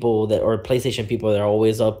PS4, people that or PlayStation people that are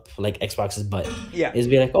always up like Xbox's butt. Yeah, is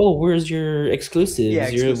be like, oh, where's your exclusives?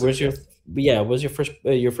 Yeah, where's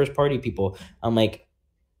your first party people? I'm like,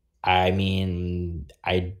 I mean,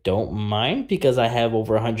 I don't mind because I have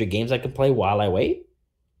over 100 games I can play while I wait.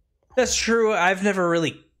 That's true. I've never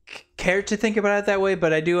really cared to think about it that way,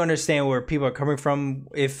 but I do understand where people are coming from.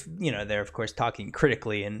 If they're of course talking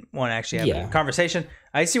critically and want to actually have a conversation,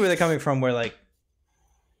 I see where they're coming from. Where like,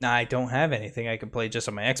 nah, I don't have anything I can play just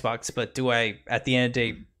on my Xbox, but do I at the end of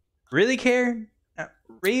the day really care? Not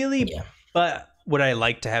really. Yeah. But would I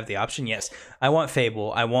like to have the option? Yes. I want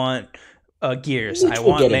Fable. I want Gears. I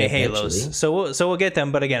want Halos. So we'll get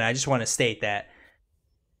them. But again, I just want to state that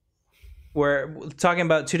we're talking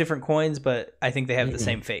about two different coins, but I think they have the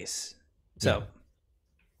same face. So a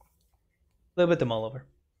little bit them all over.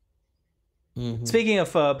 Speaking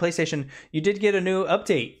of PlayStation, you did get a new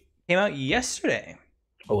update. Came out yesterday.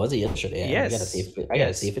 Oh, was it yesterday? Yeah, yes. I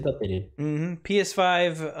gotta see if it's updated.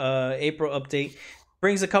 PS5 April update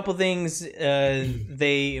brings a couple things.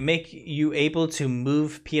 They make you able to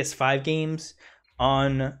move PS5 games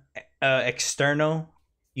on external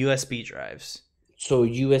USB drives. So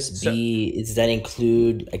USB, does that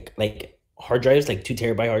include like hard drives, like 2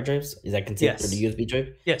 terabyte hard drives? Is that considered a USB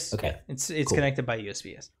drive? Yes. Okay. It's cool. Connected by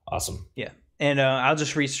USB. Yes. Awesome. Yeah. And I'll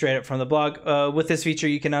just read straight up from the blog. With this feature,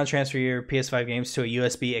 you can now transfer your PS5 games to a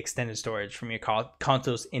USB extended storage from your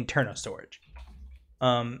console's internal storage.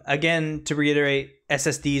 Again, to reiterate,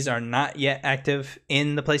 SSDs are not yet active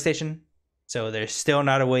in the PlayStation, so there's still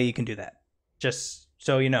not a way you can do that. Just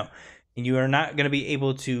so you know. And you are not going to be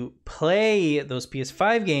able to play those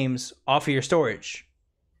PS5 games off of your storage.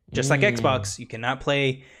 Just like Xbox, you cannot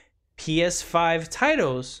play PS5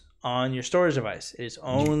 titles on your storage device. It is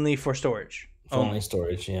only for storage. Only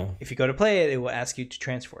storage, yeah. If you go to play it, it will ask you to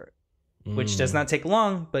transfer it, which does not take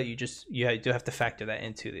long, but you do have to factor that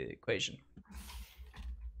into the equation.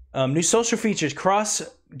 New social features: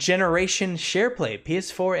 cross-generation share play.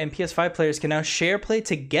 PS4 and PS5 players can now share play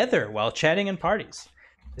together while chatting in parties.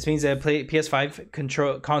 This means that a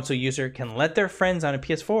PS5 console user can let their friends on a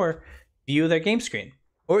PS4 view their game screen,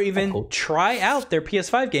 or even try out their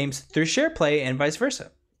PS5 games through share play and vice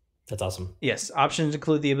versa. That's awesome. Yes, options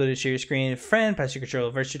include the ability to share your screen with a friend, pass your controller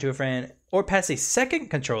virtually to a friend, or pass a second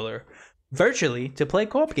controller virtually to play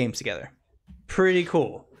co-op games together. Pretty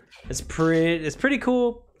cool. It's pretty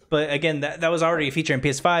cool. But again, that was already a feature in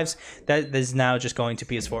PS5s. That is now just going to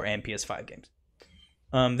PS4 and PS5 games.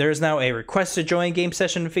 There is now a request to join game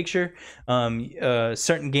session feature.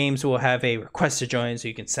 Certain games will have a request to join, so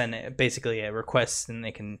you can send basically a request and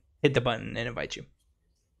they can hit the button and invite you.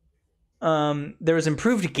 There was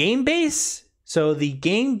improved game base. So the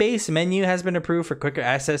game base menu has been approved for quicker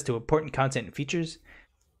access to important content and features.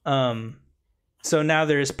 So now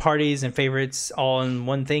there's parties and favorites all in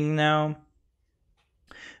one thing now.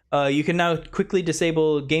 You can now quickly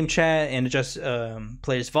disable game chat and adjust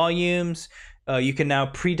players' volumes. You can now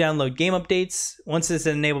pre-download game updates. Once it's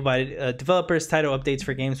enabled by developers, title updates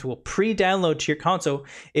for games will pre-download to your console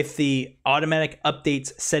if the automatic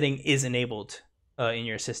updates setting is enabled in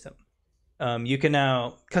your system. You can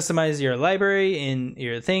now customize your library in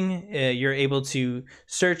your thing. You're able to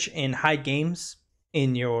search and hide games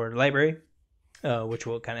in your library, which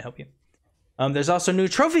will kind of help you. There's also new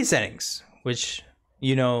trophy settings, which,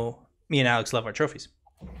 you know, me and Alex love our trophies.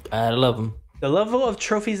 I love them. The level of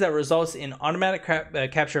trophies that results in automatic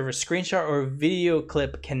capture of a screenshot or video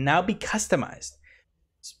clip can now be customized.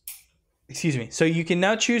 Excuse me. So you can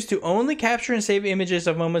now choose to only capture and save images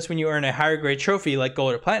of moments when you earn a higher grade trophy like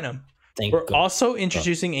gold or platinum. We're also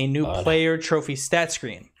introducing a new player trophy stat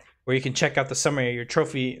screen where you can check out the summary of your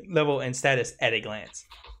trophy level and status at a glance.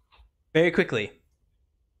 Very quickly.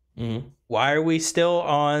 Why are we still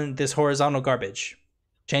on this horizontal garbage?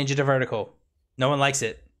 Change it to vertical. No one likes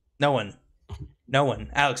it. No one.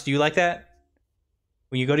 Alex, do you like that?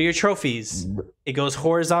 When you go to your trophies, it goes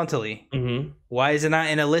horizontally. Why is it not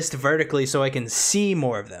in a list vertically so I can see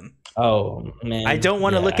more of them? Oh, man. I don't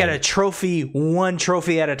want to look at a trophy, one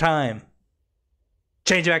trophy at a time.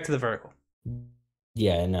 Change it back to the vertical.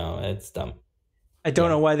 Yeah, no, it's dumb. I don't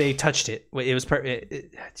know why they touched it. It was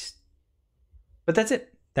but that's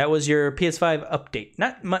it. That was your PS5 update.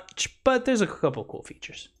 Not much, but there's a couple cool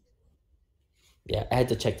features. Yeah, I had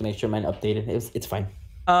to check to make sure mine updated. It's fine.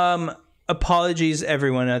 Apologies,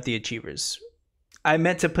 everyone at the Achievers. I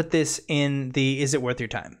meant to put this in the "Is it worth your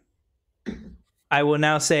time?" I will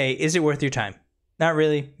now say, "Is it worth your time?" Not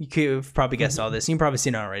really. You could have probably guessed all this. You've probably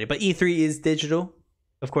seen it already. But E3 is digital,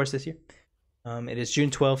 of course, this year. It is June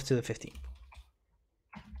 12th to the 15th.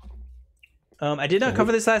 I did not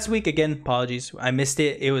cover this last week. Again, apologies. I missed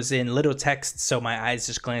it. It was in little text, so my eyes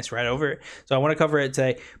just glanced right over it. So I want to cover it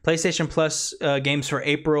today. PlayStation Plus games for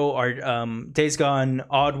April are Days Gone,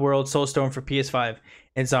 Oddworld, Soulstorm for PS5,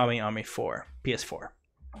 and Zombie Army 4, PS4.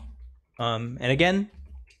 And again,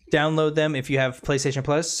 download them if you have PlayStation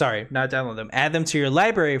Plus. Sorry, not download them. Add them to your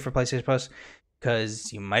library for PlayStation Plus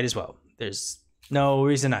because you might as well. There's no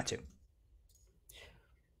reason not to.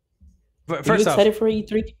 First Are you excited for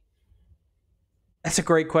E3? That's a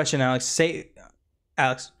great question, Alex.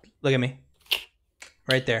 Alex, look at me.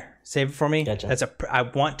 Right there. Save it for me. Gotcha. I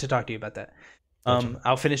want to talk to you about that. Gotcha.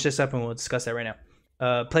 I'll finish this up and we'll discuss that right now.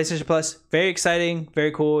 PlayStation Plus, very exciting,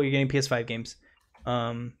 very cool. You're getting PS5 games.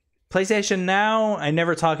 PlayStation Now, I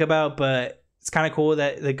never talk about, but it's kind of cool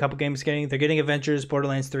that the couple games they're getting Adventures,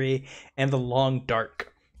 Borderlands 3, and The Long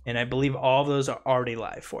Dark. And I believe all of those are already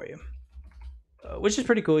live for you, which is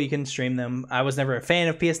pretty cool. You can stream them. I was never a fan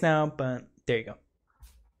of PS Now, but there you go.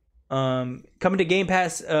 Coming to Game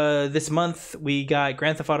Pass this month, we got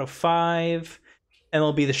Grand Theft Auto 5,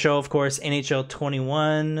 MLB The Show, of course, NHL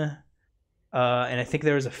 21, and I think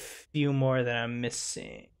there was a few more that I'm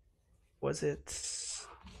missing. Was it?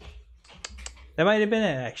 That might have been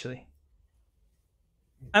it, actually.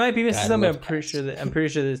 I might be missing something. I'm pretty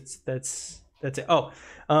sure that's it. Oh,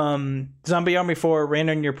 Zombie Army 4, Rain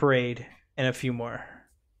on Your Parade, and a few more.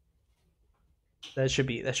 That should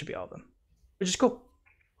be all of them, which is cool.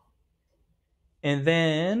 And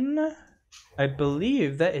then I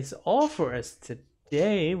believe that is all for us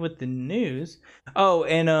today with the news. Oh,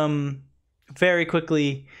 and very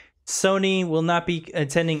quickly, Sony will not be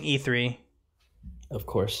attending E3. Of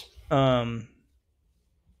course. So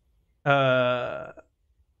I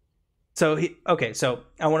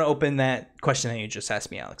want to open that question that you just asked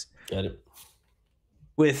me, Alex. Got it.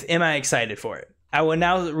 With am I excited for it? I will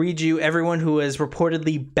now read you everyone who has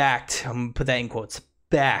reportedly backed. I'm gonna put that in quotes.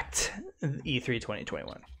 Backed E3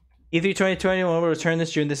 2021. E3 2021 will return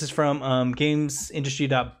this June. This is from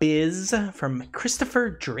gamesindustry.biz from Christopher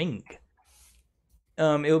Drink.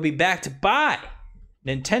 It will be backed by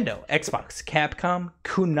Nintendo, Xbox, Capcom,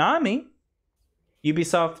 Konami,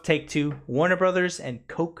 Ubisoft, Take-Two, Warner Brothers, and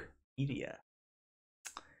Koch Media.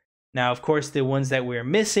 Now, of course, the ones that we're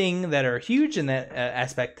missing that are huge in that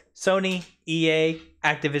aspect: Sony, EA,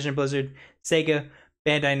 Activision Blizzard, Sega,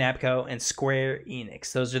 Bandai Namco, and Square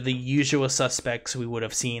Enix. Those are the usual suspects we would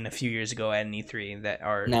have seen a few years ago at an E3 that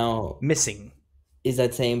are now missing. is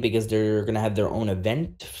that saying because they're gonna have their own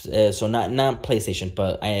event? So not PlayStation,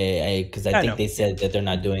 but because I think know. they said that they're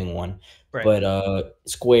not doing one. Right. But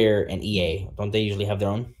Square and EA, don't they usually have their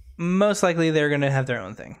own? Most likely they're going to have their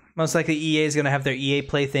own thing. Most likely EA is going to have their EA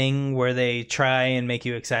Play thing where they try and make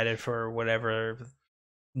you excited for whatever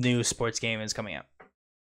new sports game is coming out.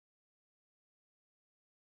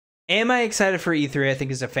 Am I excited for E3? I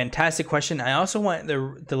think is a fantastic question. I also want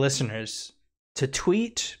the listeners to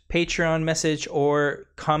tweet, Patreon message, or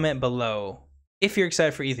comment below if you're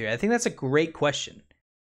excited for E3. I think that's a great question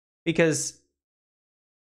because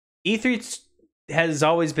E3 has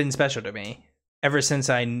always been special to me ever since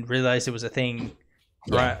I realized it was a thing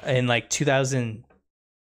in like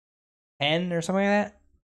 2010 or something like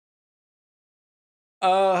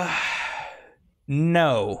that.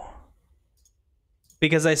 No.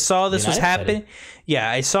 Because I saw this was happening. Yeah,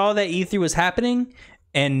 I saw that E3 was happening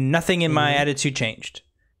and nothing in my attitude changed.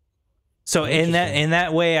 So in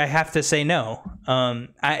that way I have to say no.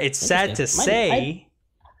 It's sad to say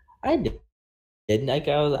I did. Like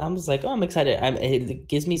I was like, oh, I'm excited. It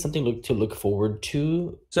gives me something to look forward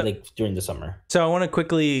to, like during the summer. So I want to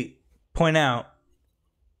quickly point out,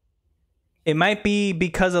 it might be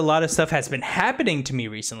because a lot of stuff has been happening to me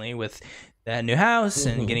recently with that new house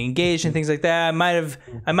and getting engaged and things like that.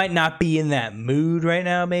 I might not be in that mood right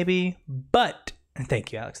now, maybe. But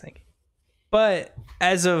thank you, Alex. Thank you. But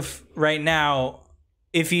as of right now,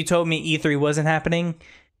 if you told me E3 wasn't happening,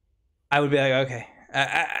 I would be like, okay.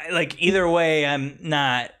 Like either way, I'm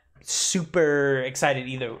not super excited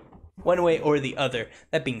either one way or the other.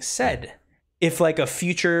 That being said, if like a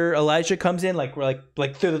future Elijah comes in, like we're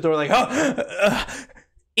like through the door, like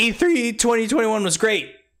E3 2021 was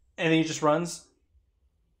great, and then he just runs.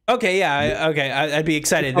 Okay, yeah, okay, I'd be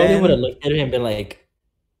excited. I would have looked at him and been like,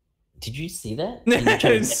 "Did you see that?"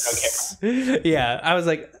 Yeah, I was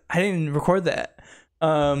like, I didn't record that.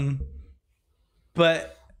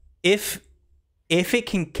 But if it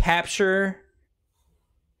can capture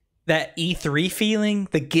that E3 feeling,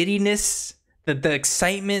 the giddiness, the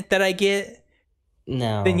excitement that I get,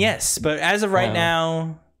 then yes. But as of right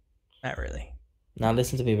now, not really. Now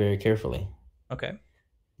listen to me very carefully. Okay.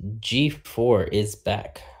 G4 is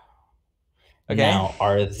back. Okay. Now,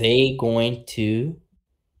 are they going to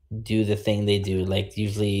do the thing they do, like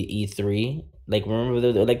usually E3? Like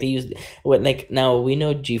remember, like they used what? Like now we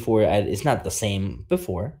know G4. It's not the same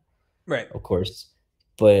before. Right. Of course.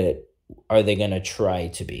 But are they going to try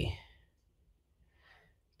to be?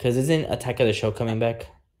 Because isn't Attack of the Show coming back?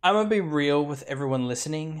 I'm going to be real with everyone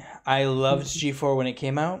listening. I loved G4 when it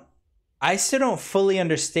came out. I still don't fully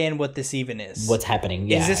understand what this even is. What's happening?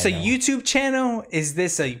 Yeah, is this a YouTube channel? Is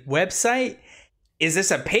this a website? Is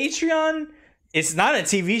this a Patreon? It's not a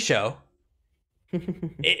TV show.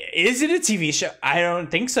 Is it a TV show? I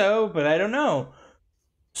don't think so, but I don't know.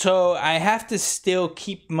 So I have to still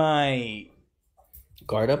keep my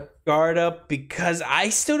guard up because I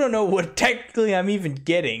still don't know what technically I'm even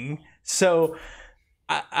getting. So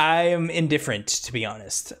I am indifferent, to be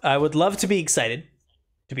honest. I would love to be excited,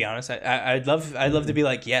 to be honest. I'd love to be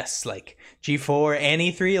like, yes, like G4 and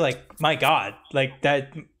E3, like my God, like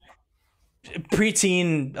that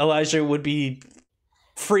preteen Elijah would be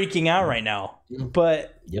freaking out right now.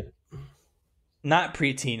 But not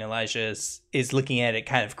preteen Elijah is looking at it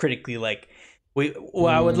kind of critically, like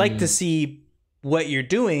I would like to see what you're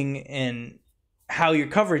doing and how your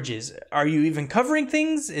coverage is. Are you even covering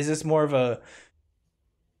things? Is this more of a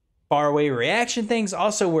far away reaction things?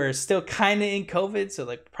 Also, we're still kind of in COVID, so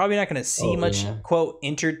like probably not going to see much quote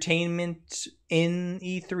entertainment in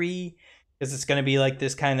E3 because it's going to be like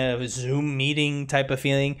this kind of Zoom meeting type of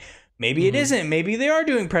feeling. Maybe it isn't. Maybe they are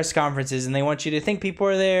doing press conferences and they want you to think people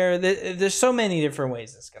are there. There's so many different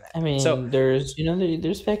ways that's going to happen. I mean, so there's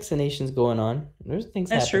vaccinations going on. There's things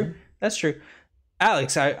happening. That's true.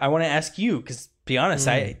 Alex, I want to ask you, because to be honest,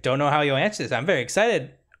 I don't know how you'll answer this. I'm very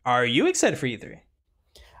excited. Are you excited for E3?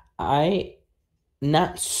 I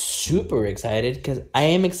not super excited because I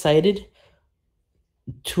am excited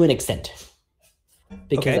to an extent.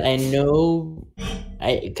 Because I know,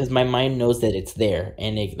 because my mind knows that it's there.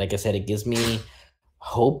 And it, like I said, it gives me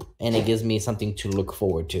hope and it gives me something to look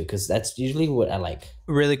forward to because that's usually what I like.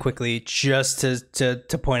 Really quickly, just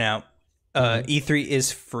to point out, E3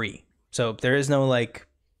 is free. So there is no like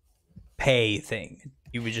pay thing.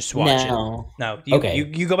 You would just watch it. No,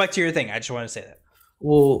 you go back to your thing. I just want to say that.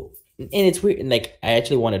 Well, and it's weird. Like I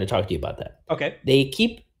actually wanted to talk to you about that. Okay. They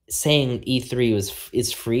keep saying E3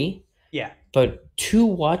 is free. Yeah. But to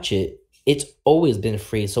watch it, it's always been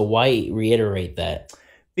free. So why reiterate that?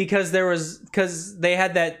 Because they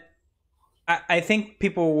had that. I think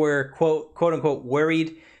people were quote unquote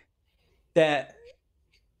worried that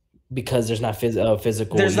because there's not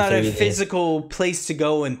physical. There's not a E3 physical place to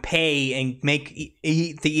go and pay and make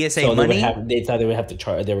the ESA so money. They thought they would have to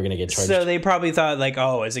charge. They were going to get charged. So they probably thought like,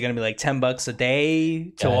 oh, is it going to be like $10 a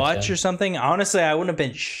day to watch or something? Honestly, I wouldn't have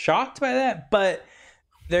been shocked by that, but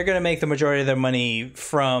they're going to make the majority of their money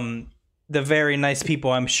from the very nice people,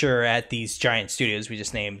 I'm sure, at these giant studios we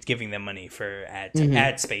just named, giving them money for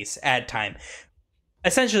ad space, ad time.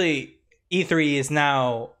 Essentially, E3 is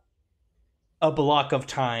now a block of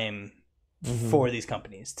time for these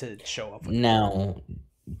companies to show up. Now,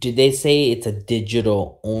 did they say it's a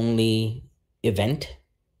digital only event?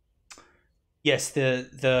 Yes,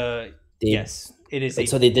 yes, it is.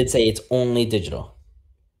 So they did say it's only digital.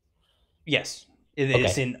 Yes. It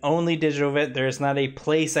is an only digital event. There's not a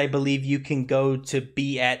place I believe you can go to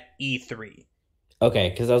be at E3. Okay,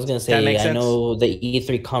 because I was gonna say I know the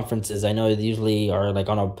E3 conferences. I know they usually are like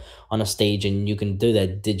on a stage, and you can do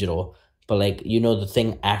that digital. But like the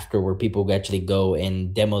thing after where people actually go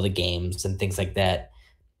and demo the games and things like that.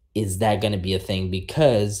 Is that gonna be a thing?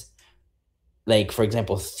 Because, like for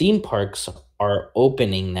example, theme parks are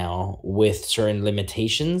opening now with certain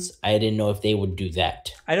limitations. I didn't know if they would do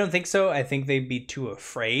that. I don't think so. I think they'd be too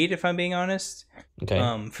afraid, if I'm being honest.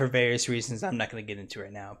 Okay. For various reasons I'm not going to get into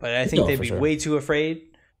right now. But I think they'd be way too afraid.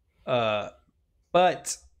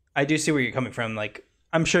 But I do see where you're coming from. Like,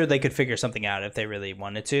 I'm sure they could figure something out if they really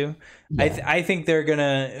wanted to. Yeah. I think they're going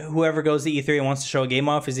to... Whoever goes to E3 and wants to show a game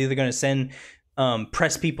off is either going to send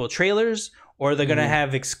press people trailers, or they're going to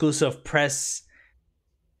have exclusive press...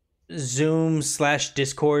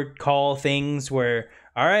 Zoom/Discord call things where,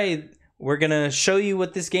 all right, we're gonna show you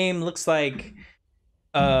what this game looks like.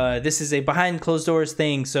 This is a behind closed doors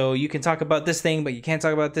thing, so you can talk about this thing, but you can't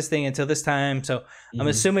talk about this thing until this time. So I'm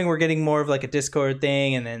assuming we're getting more of like a Discord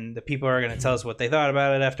thing, and then the people are gonna tell us what they thought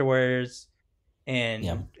about it afterwards,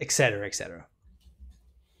 and et cetera, et cetera.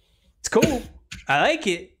 It's cool. I like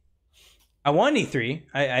it. I want E3.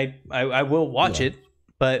 I will watch it,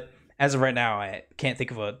 but as of right now, I can't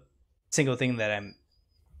think of a single thing that I'm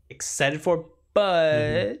excited for,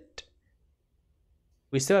 but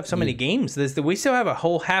we still have so many games. We still have a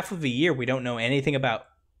whole half of a year we don't know anything about.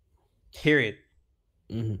 Period.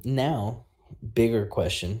 Now, bigger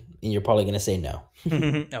question, and you're probably gonna say no.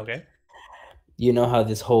 Okay. You know how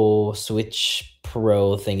this whole Switch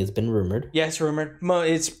Pro thing has been rumored? Yeah, it's rumored.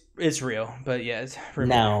 It's real, but yeah, it's rumored.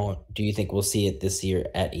 Now, do you think we'll see it this year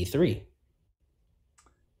at E3?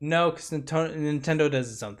 No, because Nintendo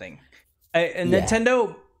does its own thing.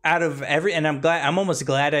 Nintendo, out of and I'm almost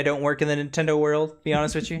glad I don't work in the Nintendo world, to be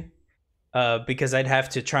honest with you, because I'd have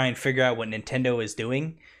to try and figure out what Nintendo is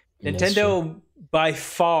doing. Nintendo, by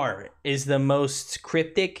far, is the most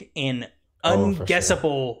cryptic and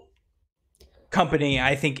unguessable company,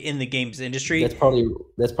 I think, in the games industry. That's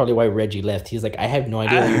probably why Reggie left. He's like, I have no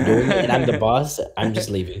idea what you're doing, and I'm the boss. I'm just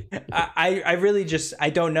leaving. I really just, I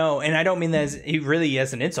don't know, and I don't mean that as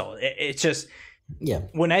an insult. It's just,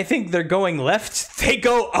 when I think they're going left, they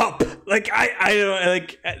go up. Like I don't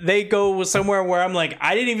like, they go somewhere where I'm like,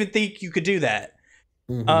 I didn't even think you could do that.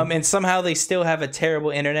 And somehow they still have a terrible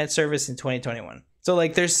internet service in 2021. So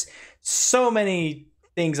like, there's so many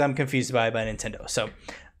things I'm confused by Nintendo. So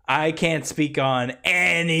I can't speak on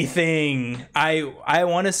anything. I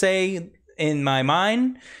want to say in my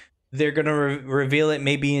mind they're gonna reveal it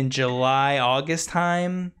maybe in July, August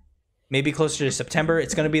time, maybe closer to September.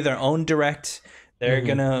 It's gonna be their own direct. They're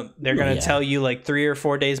gonna tell you like 3 or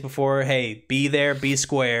 4 days before, hey, be there, be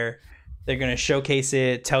square. They're gonna showcase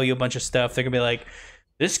it, tell you a bunch of stuff. They're gonna be like,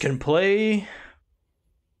 this can play.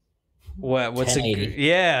 What's 1080.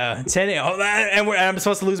 1080. Oh, and I'm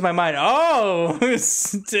supposed to lose my mind.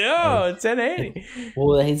 1080.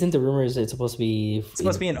 Well, he's into rumors. It's supposed to be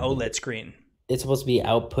an OLED screen. It's supposed to be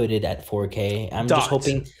outputted at 4K. I'm just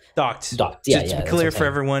hoping docked. Yeah, to be clear for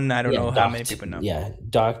everyone, I don't know how many people know. Yeah,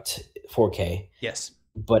 docked 4K. Yes,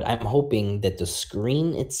 but I'm hoping that the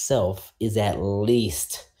screen itself is at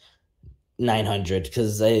least 900,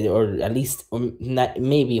 hopefully.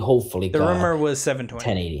 The rumor was 720.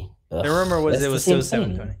 1080. The rumor was it was still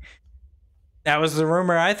 720. That was the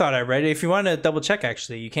rumor I thought I read. If you want to double check,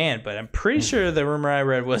 actually, you can. But I'm pretty sure the rumor I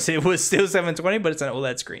read was it was still 720, but it's an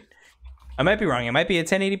OLED screen. I might be wrong. It might be a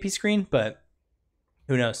 1080p screen, but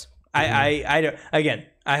who knows? I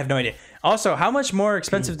have no idea. Also, how much more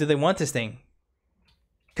expensive do they want this thing?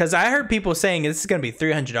 Because I heard people saying this is going to be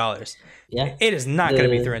 $300. Yeah, it is not going to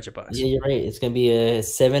be $300. Yeah, you're right. It's going to be a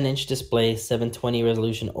 7-inch display, 720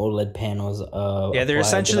 resolution OLED panels. They're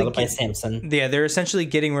essentially by Samsung. Yeah, they're essentially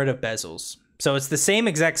getting rid of bezels. So it's the same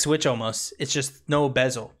exact Switch almost. It's just no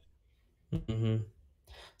bezel.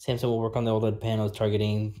 Samsung will work on the OLED panels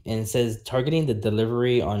targeting, and it says targeting the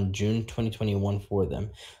delivery on June 2021 for them.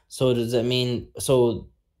 So does that mean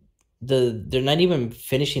they're not even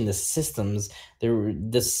finishing the systems? The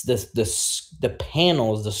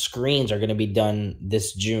panels, the screens are going to be done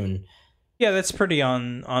this June. Yeah, that's pretty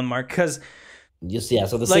on mark because yeah.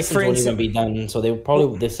 So the systems won't even be done. So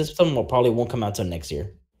the system won't come out till next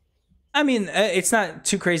year. I mean, it's not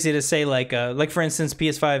too crazy to say like for instance,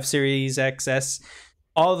 PS5 Series XS,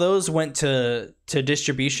 all those went to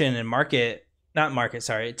distribution and to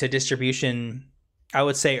distribution. I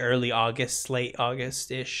would say early August, late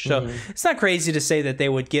August-ish. So it's not crazy to say that they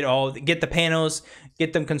would get the panels,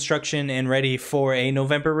 get them construction and ready for a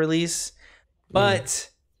November release. But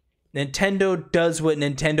Nintendo does what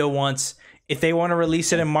Nintendo wants. If they want to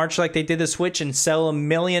release it in March like they did the Switch and sell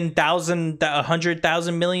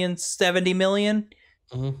 100,000 million, 70 million,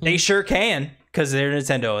 they sure can, because they're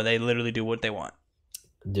Nintendo and they literally do what they want.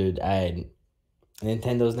 Dude,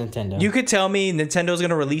 Nintendo's Nintendo. You could tell me Nintendo's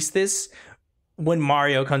going to release this when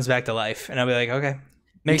Mario comes back to life, and I'll be like, okay,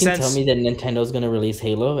 makes sense. You can tell me that Nintendo's going to release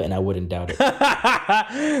Halo, and I wouldn't doubt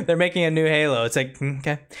it. They're making a new Halo. It's like,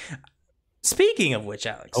 okay. Speaking of which,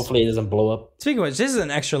 Alex. Hopefully it doesn't blow up. Speaking of which, this is an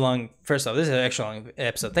extra long. First off, this is an extra long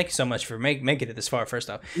episode. Thank you so much for making it this far. First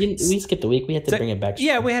off, we skipped a week. We had to bring it back.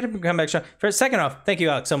 Yeah, we had to come back strong. Second off, thank you,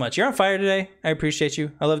 Alex, so much. You're on fire today. I appreciate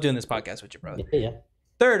you. I love doing this podcast with you, brother. Yeah.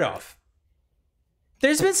 Third off,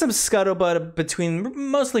 there's been some scuttlebutt between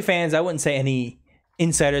mostly fans. I wouldn't say any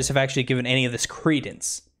insiders have actually given any of this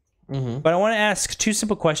credence. But I want to ask two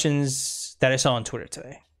simple questions that I saw on Twitter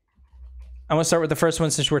today. I want to start with the first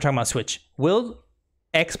one since we're talking about Switch. Will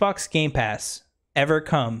Xbox Game Pass ever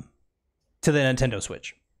come to the Nintendo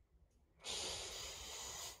Switch?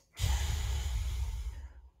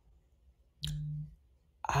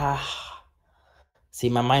 See,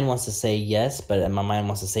 my mind wants to say yes, but my mind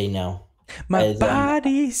wants to say no. My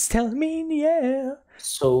body's telling me yeah.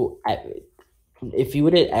 So, if you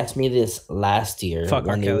would have asked me this last year,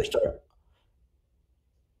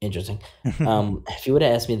 interesting. If you would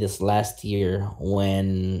have asked me this last year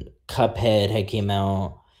when Cuphead had came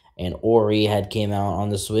out and Ori had came out on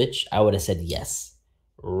the Switch, I would have said yes.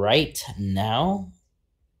 Right now,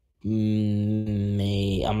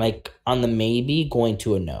 I'm like on the maybe going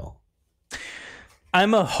to a no.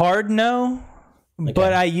 I'm a hard no,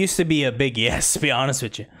 but I used to be a big yes, to be honest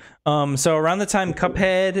with you. So around the time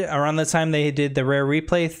Cuphead, around the time they did the Rare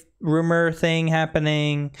Replay rumor thing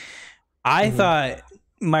happening, I thought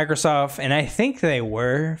Microsoft, and I think they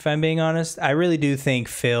were, if I'm being honest, I really do think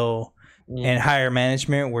Phil and higher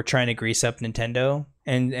management were trying to grease up Nintendo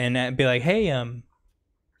and be like, hey,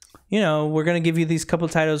 we're going to give you these couple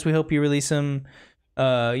titles. We hope you release them.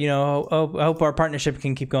 I hope our partnership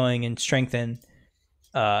can keep going and strengthen.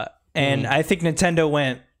 And I think Nintendo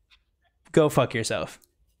went, go fuck yourself.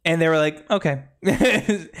 And they were like, okay.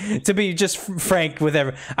 To be just frank with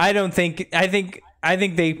everyone, I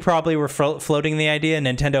think they probably were floating the idea.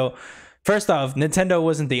 Nintendo, first off, Nintendo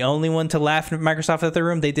wasn't the only one to laugh at Microsoft at the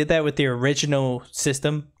room. They did that with the original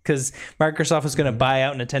system because Microsoft was going to buy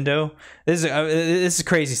out Nintendo. This is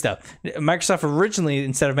crazy stuff. Microsoft originally,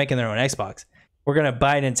 instead of making their own Xbox, we're going to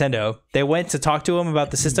buy Nintendo. They went to talk to them about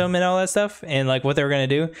the system and all that stuff and like what they were going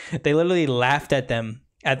to do. They literally laughed at them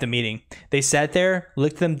at the meeting. They sat there,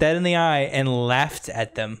 looked them dead in the eye, and laughed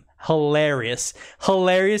at them. Hilarious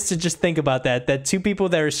to just think about that two people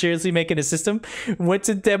that are seriously making a system went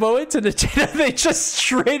to demo it to Nintendo. They just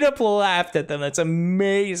straight up laughed at them. That's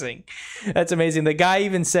amazing. The guy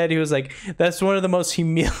even said, he was like, that's one of the most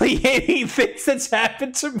humiliating things that's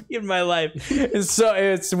happened to me in my life. So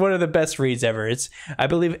it's one of the best reads ever. It's, I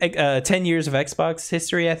believe, 10 years of Xbox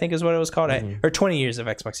history, I think is what it was called. Or 20 years of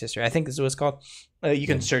Xbox history, I think is what it's called. You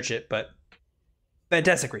can search it, but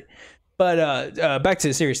fantastic read. But back to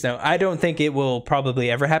the serious note, I don't think it will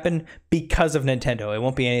probably ever happen because of Nintendo. It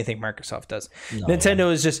won't be anything Microsoft does. No.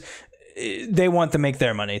 Nintendo is just, they want to make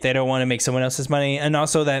their money. They don't want to make someone else's money. And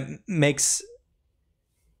also that makes,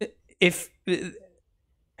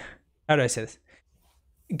 how do I say this?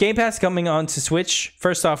 Game Pass coming on to Switch,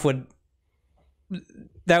 first off, would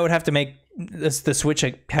have to make the Switch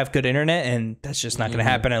have good internet, and that's just not going to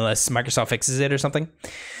happen unless Microsoft fixes it or something.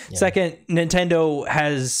 Yeah. Second, Nintendo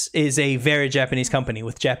is a very Japanese company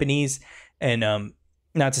with Japanese, and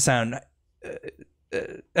not to sound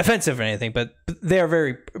offensive or anything, but they are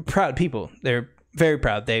very proud people. They're very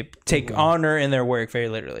proud. They take honor in their work very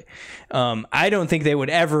literally. I don't think they would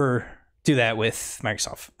ever do that with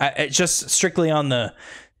Microsoft. Just strictly on the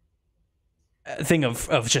thing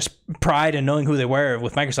of just pride and knowing who they were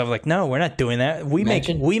with Microsoft. Like, no, we're not doing that. We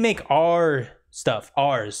make our stuff,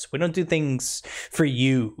 ours. We don't do things for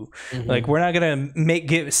you. Like, we're not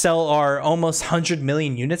gonna sell our almost 100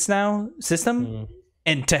 million units now system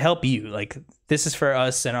and to help you. Like, this is for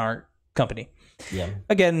us and our company. Yeah.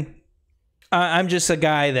 Again, I'm just a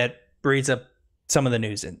guy that reads up some of the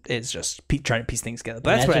news and is just trying to piece things together.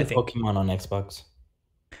 But that's what I think. Pokemon on Xbox.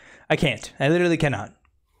 I can't. I literally cannot.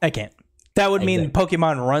 I can't. That would mean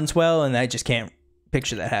Pokemon runs well, and I just can't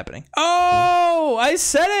picture that happening. Oh, I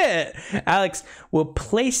said it. Alex, will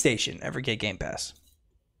PlayStation ever get Game Pass?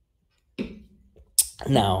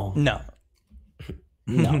 No. No.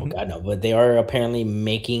 No, God, no. But they are apparently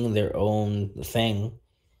making their own thing.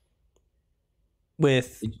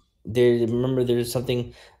 Remember, there's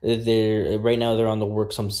something right now. They're on the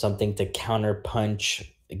works on something to counterpunch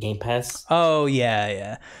Game Pass. Oh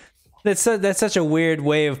yeah. That's such a weird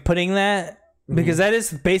way of putting that, because that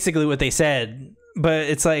is basically what they said. But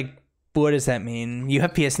it's like, what does that mean? You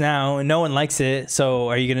have PS Now and no one likes it, so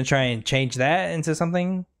are you going to try and change that into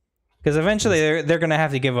something? Because eventually they're going to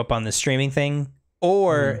have to give up on the streaming thing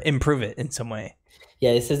or improve it in some way. Yeah,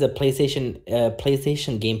 it says that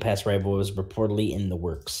PlayStation Game Pass rival was reportedly in the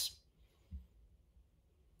works.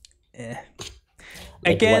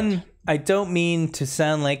 Again, I don't mean to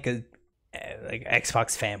sound like a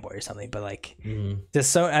Xbox fanboy or something, but like,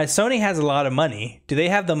 Sony has a lot of money. Do they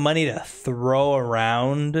have the money to throw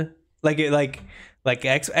around like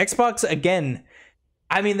Xbox again?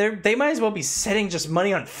 I mean, they might as well be setting just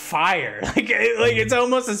money on fire. Like it's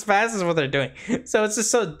almost as fast as what they're doing. So it's just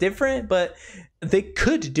so different, but they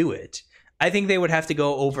could do it. I think they would have to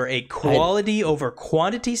go over a quality over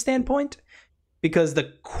quantity standpoint, because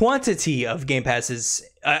the quantity of Game Pass is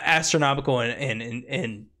astronomical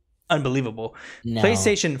and unbelievable. No.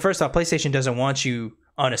 PlayStation doesn't want you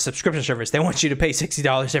on a subscription service. They want you to pay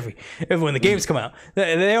 $60 when the games come out.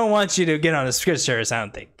 They don't want you to get on a subscription service. I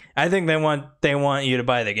don't think. I think they want you to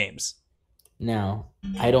buy the games. Now,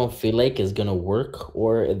 I don't feel like it's gonna work,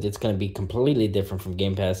 or it's gonna be completely different from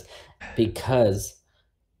Game Pass, because,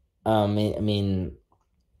 I mean,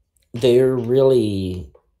 they're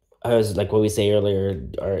really, as like what we say earlier,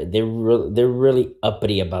 they're really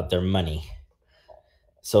uppity about their money.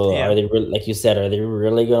 So are they really, like you said, are they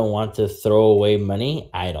really going to want to throw away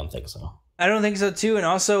money? I don't think so. I don't think so too. And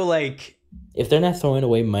also, like, if they're not throwing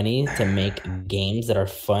away money to make games that are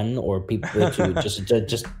fun, or people to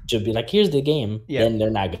just be like, here's the game, then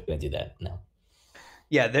they're not going to do that. No.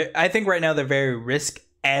 Yeah, I think right now they're very risk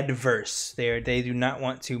adverse. They do not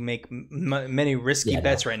want to make many risky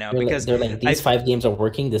bets right now, because they're like, these 5 games are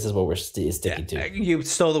working. This is what we're sticking to. You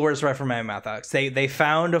stole the words right from my mouth, Alex. They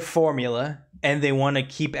found a formula and they want to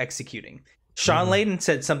keep executing. Sean Layden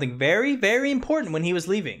said something very, very important when he was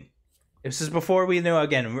leaving. This is before we knew.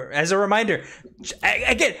 Again, as a reminder,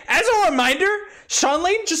 Sean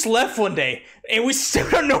Layden just left one day, and we still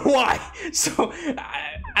don't know why. So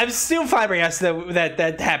I'm still flabbergasted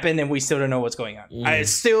that happened, and we still don't know what's going on. I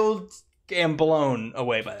still am blown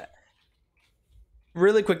away by that.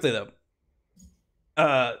 Really quickly though,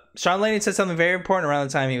 Sean Layden said something very important around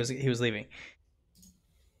the time he was leaving.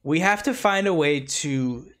 We have to find a way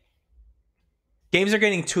to. Games are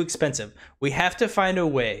getting too expensive. We have to find a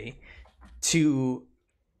way to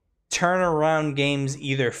turn around games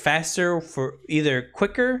either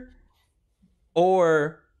quicker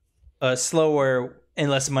or slower and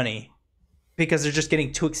less money, because they're just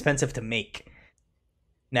getting too expensive to make.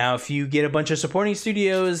 Now, if you get a bunch of supporting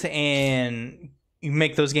studios and you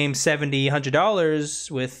make those games $70, $100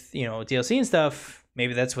 with, DLC and stuff,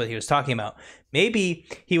 maybe that's what he was talking about. Maybe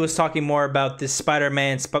he was talking more about this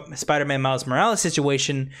Spider-Man Miles Morales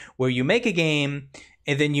situation, where you make a game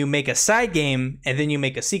and then you make a side game and then you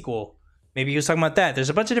make a sequel. Maybe he was talking about that. There's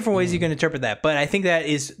a bunch of different ways you can interpret that, but I think that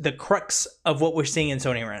is the crux of what we're seeing in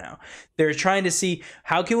Sony right now. They're trying to see,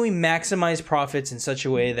 how can we maximize profits in such a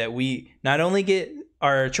way that we not only get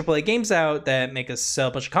our AAA games out that make us sell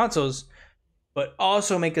a bunch of consoles, but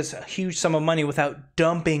also make us a huge sum of money without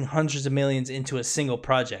dumping hundreds of millions into a single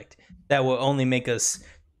project that will only make us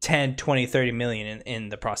 10, 20, 30 million in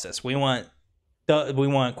the process. We want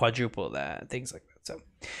quadruple that, things like that. So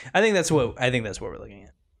I think that's what we're looking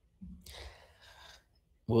at.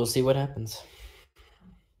 We'll see what happens.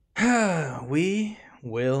 We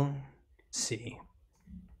will see.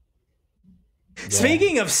 Yeah.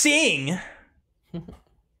 Speaking of seeing,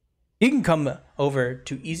 you can come over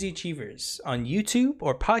to Easy Achievers on YouTube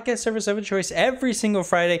or podcast service of choice every single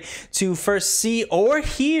Friday to first see or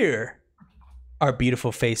hear our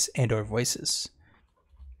beautiful face and or voices.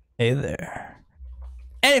 Hey there.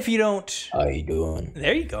 And if you don't... How you doing?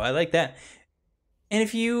 There you go. I like that. And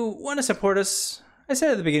if you want to support us I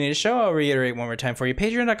said at the beginning of the show, I'll reiterate one more time for you.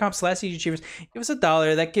 Patreon.com/CGAchievers. Give us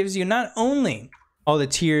 $1. That gives you not only all the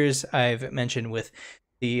tiers I've mentioned with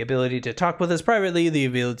the ability to talk with us privately, the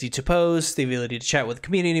ability to post, the ability to chat with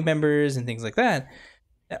community members and things like that.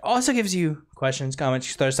 It also gives you questions,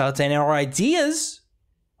 comments, thoughts, and our ideas.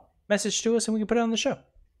 Message to us and we can put it on the show.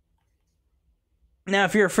 Now,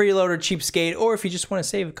 if you're a freeloader, cheapskate, or if you just want to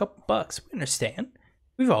save a couple bucks, we understand.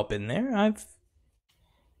 We've all been there.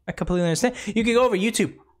 I completely understand. You can go over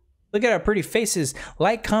YouTube. Look at our pretty faces.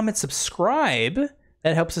 Like, comment, subscribe.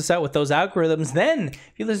 That helps us out with those algorithms. Then,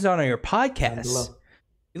 if you listen on your podcast,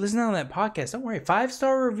 you listen on that podcast, don't worry.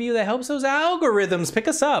 5-star review. That helps those algorithms pick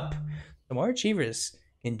us up. The more achievers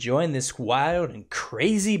can join this wild and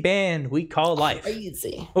crazy band we call life.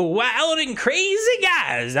 Crazy. Wild and crazy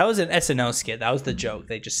guys. That was an SNL skit. That was the joke.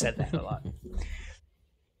 They just said that a lot.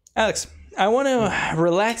 Alex, I want to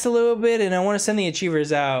relax a little bit, and I want to send the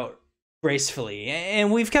achievers out gracefully.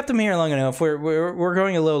 And we've kept them here long enough. We're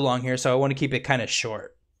going a little long here, so I want to keep it kind of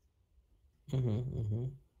short.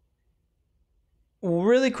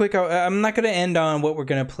 Really quick, I'm not going to end on what we're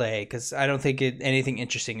going to play because I don't think anything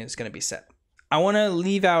interesting is going to be said. I want to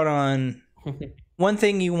leave out on one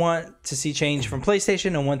thing you want to see changed from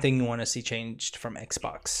PlayStation and one thing you want to see changed from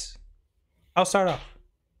Xbox. I'll start off.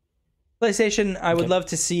 PlayStation, I would love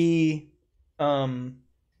to see a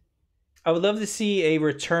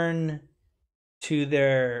return to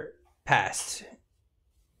their past.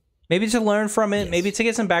 Maybe to learn from it, maybe to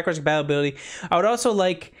get some backwards compatibility. I would also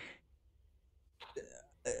like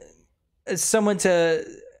someone to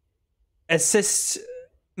assist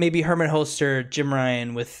maybe Herman Holster, Jim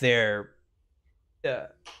Ryan with their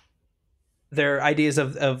ideas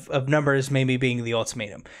of numbers maybe being the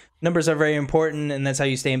ultimatum. Numbers are very important, and that's how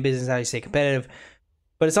you stay in business, how you stay competitive.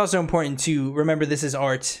 But it's also important to remember this is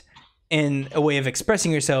art and a way of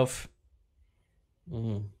expressing yourself.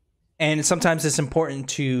 And sometimes it's important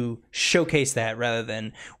to showcase that rather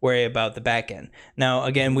than worry about the back end. Now,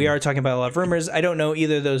 again, we are talking about a lot of rumors. I don't know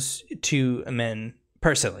either of those two men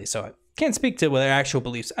personally, so I can't speak to their actual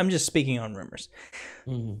beliefs. I'm just speaking on rumors.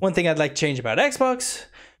 One thing I'd like to change about Xbox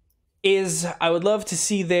is I would love to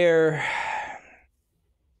see their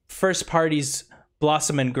first parties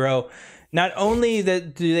blossom and grow. Not only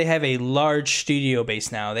that do they have a large studio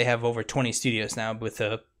base now, they have over 20 studios now with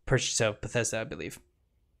the purchase of Bethesda, I believe.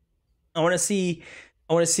 I want to see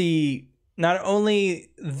not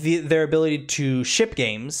only their ability to ship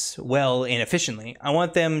games well and efficiently. I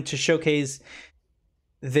want them to showcase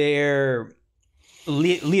their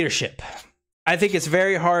leadership. I think it's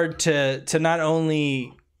very hard to not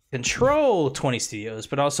only control 20 studios,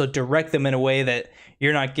 but also direct them in a way that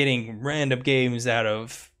you're not getting random games out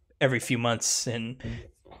of every few months and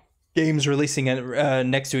games releasing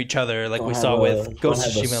next to each other, like we saw with Ghost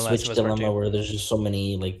of Tsushima Last of Us Part 2. Where there's just so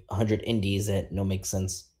many, like 100 indies that don't make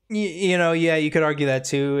sense. You know, yeah, you could argue that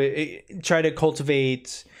too. Try to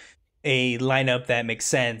cultivate a lineup that makes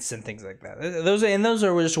sense and things like that. Those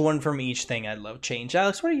are just one from each thing I'd love change.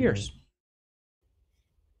 Alex, what are yours?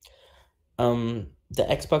 The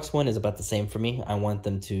Xbox one is about the same for me. I want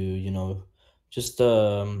them to, just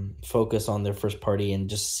focus on their first party and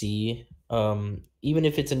just see, even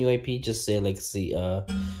if it's a new IP, just say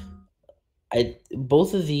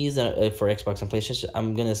both of these for Xbox and PlayStation.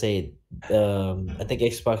 I'm gonna say, I think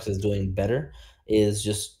Xbox is doing better. Is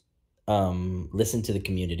just listen to the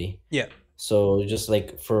community. Yeah. So just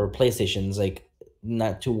like for PlayStation's, like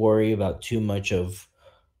not to worry about too much of,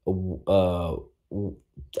 I'm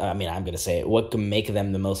gonna say it, what can make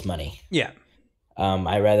them the most money. Yeah.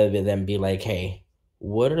 I rather than be like, hey,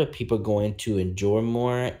 what are the people going to enjoy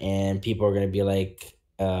more, and people are gonna be like,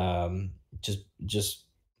 what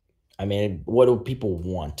do people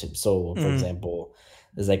want? So, for example,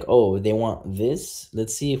 it's like, oh, they want this.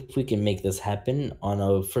 Let's see if we can make this happen on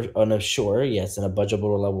a sure, yes, in a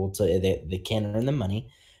budgetable level, so they can earn the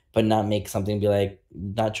money, but not make something be like,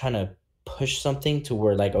 not trying to push something to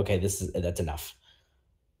where like, okay, that's enough.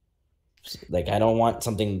 Like, I don't want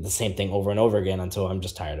the same thing over and over again until I'm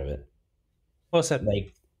just tired of it. Well said.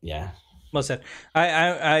 Like, yeah. Well said.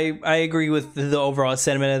 I agree with the overall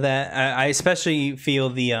sentiment of that. I especially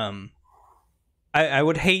feel I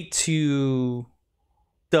would hate to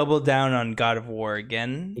double down on God of War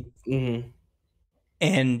again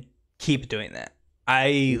and keep doing that.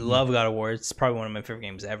 I love God of War. It's probably one of my favorite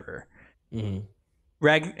games ever. I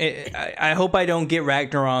hope I don't get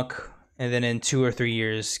Ragnarok and then in 2 or 3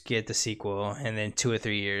 years get the sequel, and then 2 or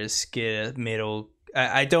 3 years get a middle.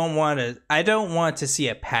 I don't want to see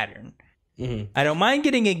a pattern. I don't mind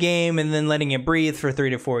getting a game and then letting it breathe for 3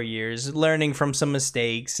 to 4 years, learning from some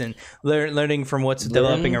mistakes and learning from what's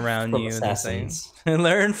developing around you. Assassins.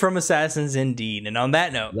 Learn from Assassins, indeed. And on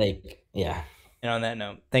that note, And on that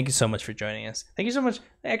note, thank you so much for joining us. Thank you so much.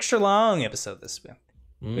 Extra long episode this week.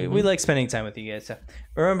 We like spending time with you guys. So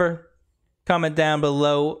remember, comment down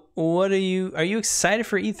below. Are you excited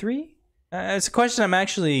for E3? It's a question I'm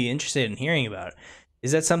actually interested in hearing about.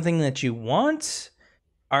 Is that something that you want?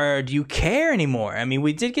 Or do you care anymore? I mean,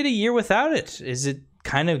 we did get a year without it. Is it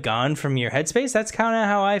kind of gone from your headspace? That's kind of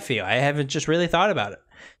how I feel. I haven't just really thought about it,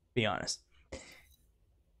 to be honest.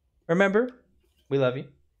 Remember, we love you.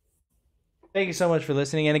 Thank you so much for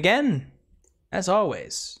listening. And again, as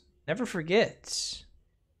always, never forget.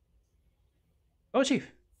 Go Chief.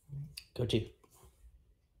 Go Chief.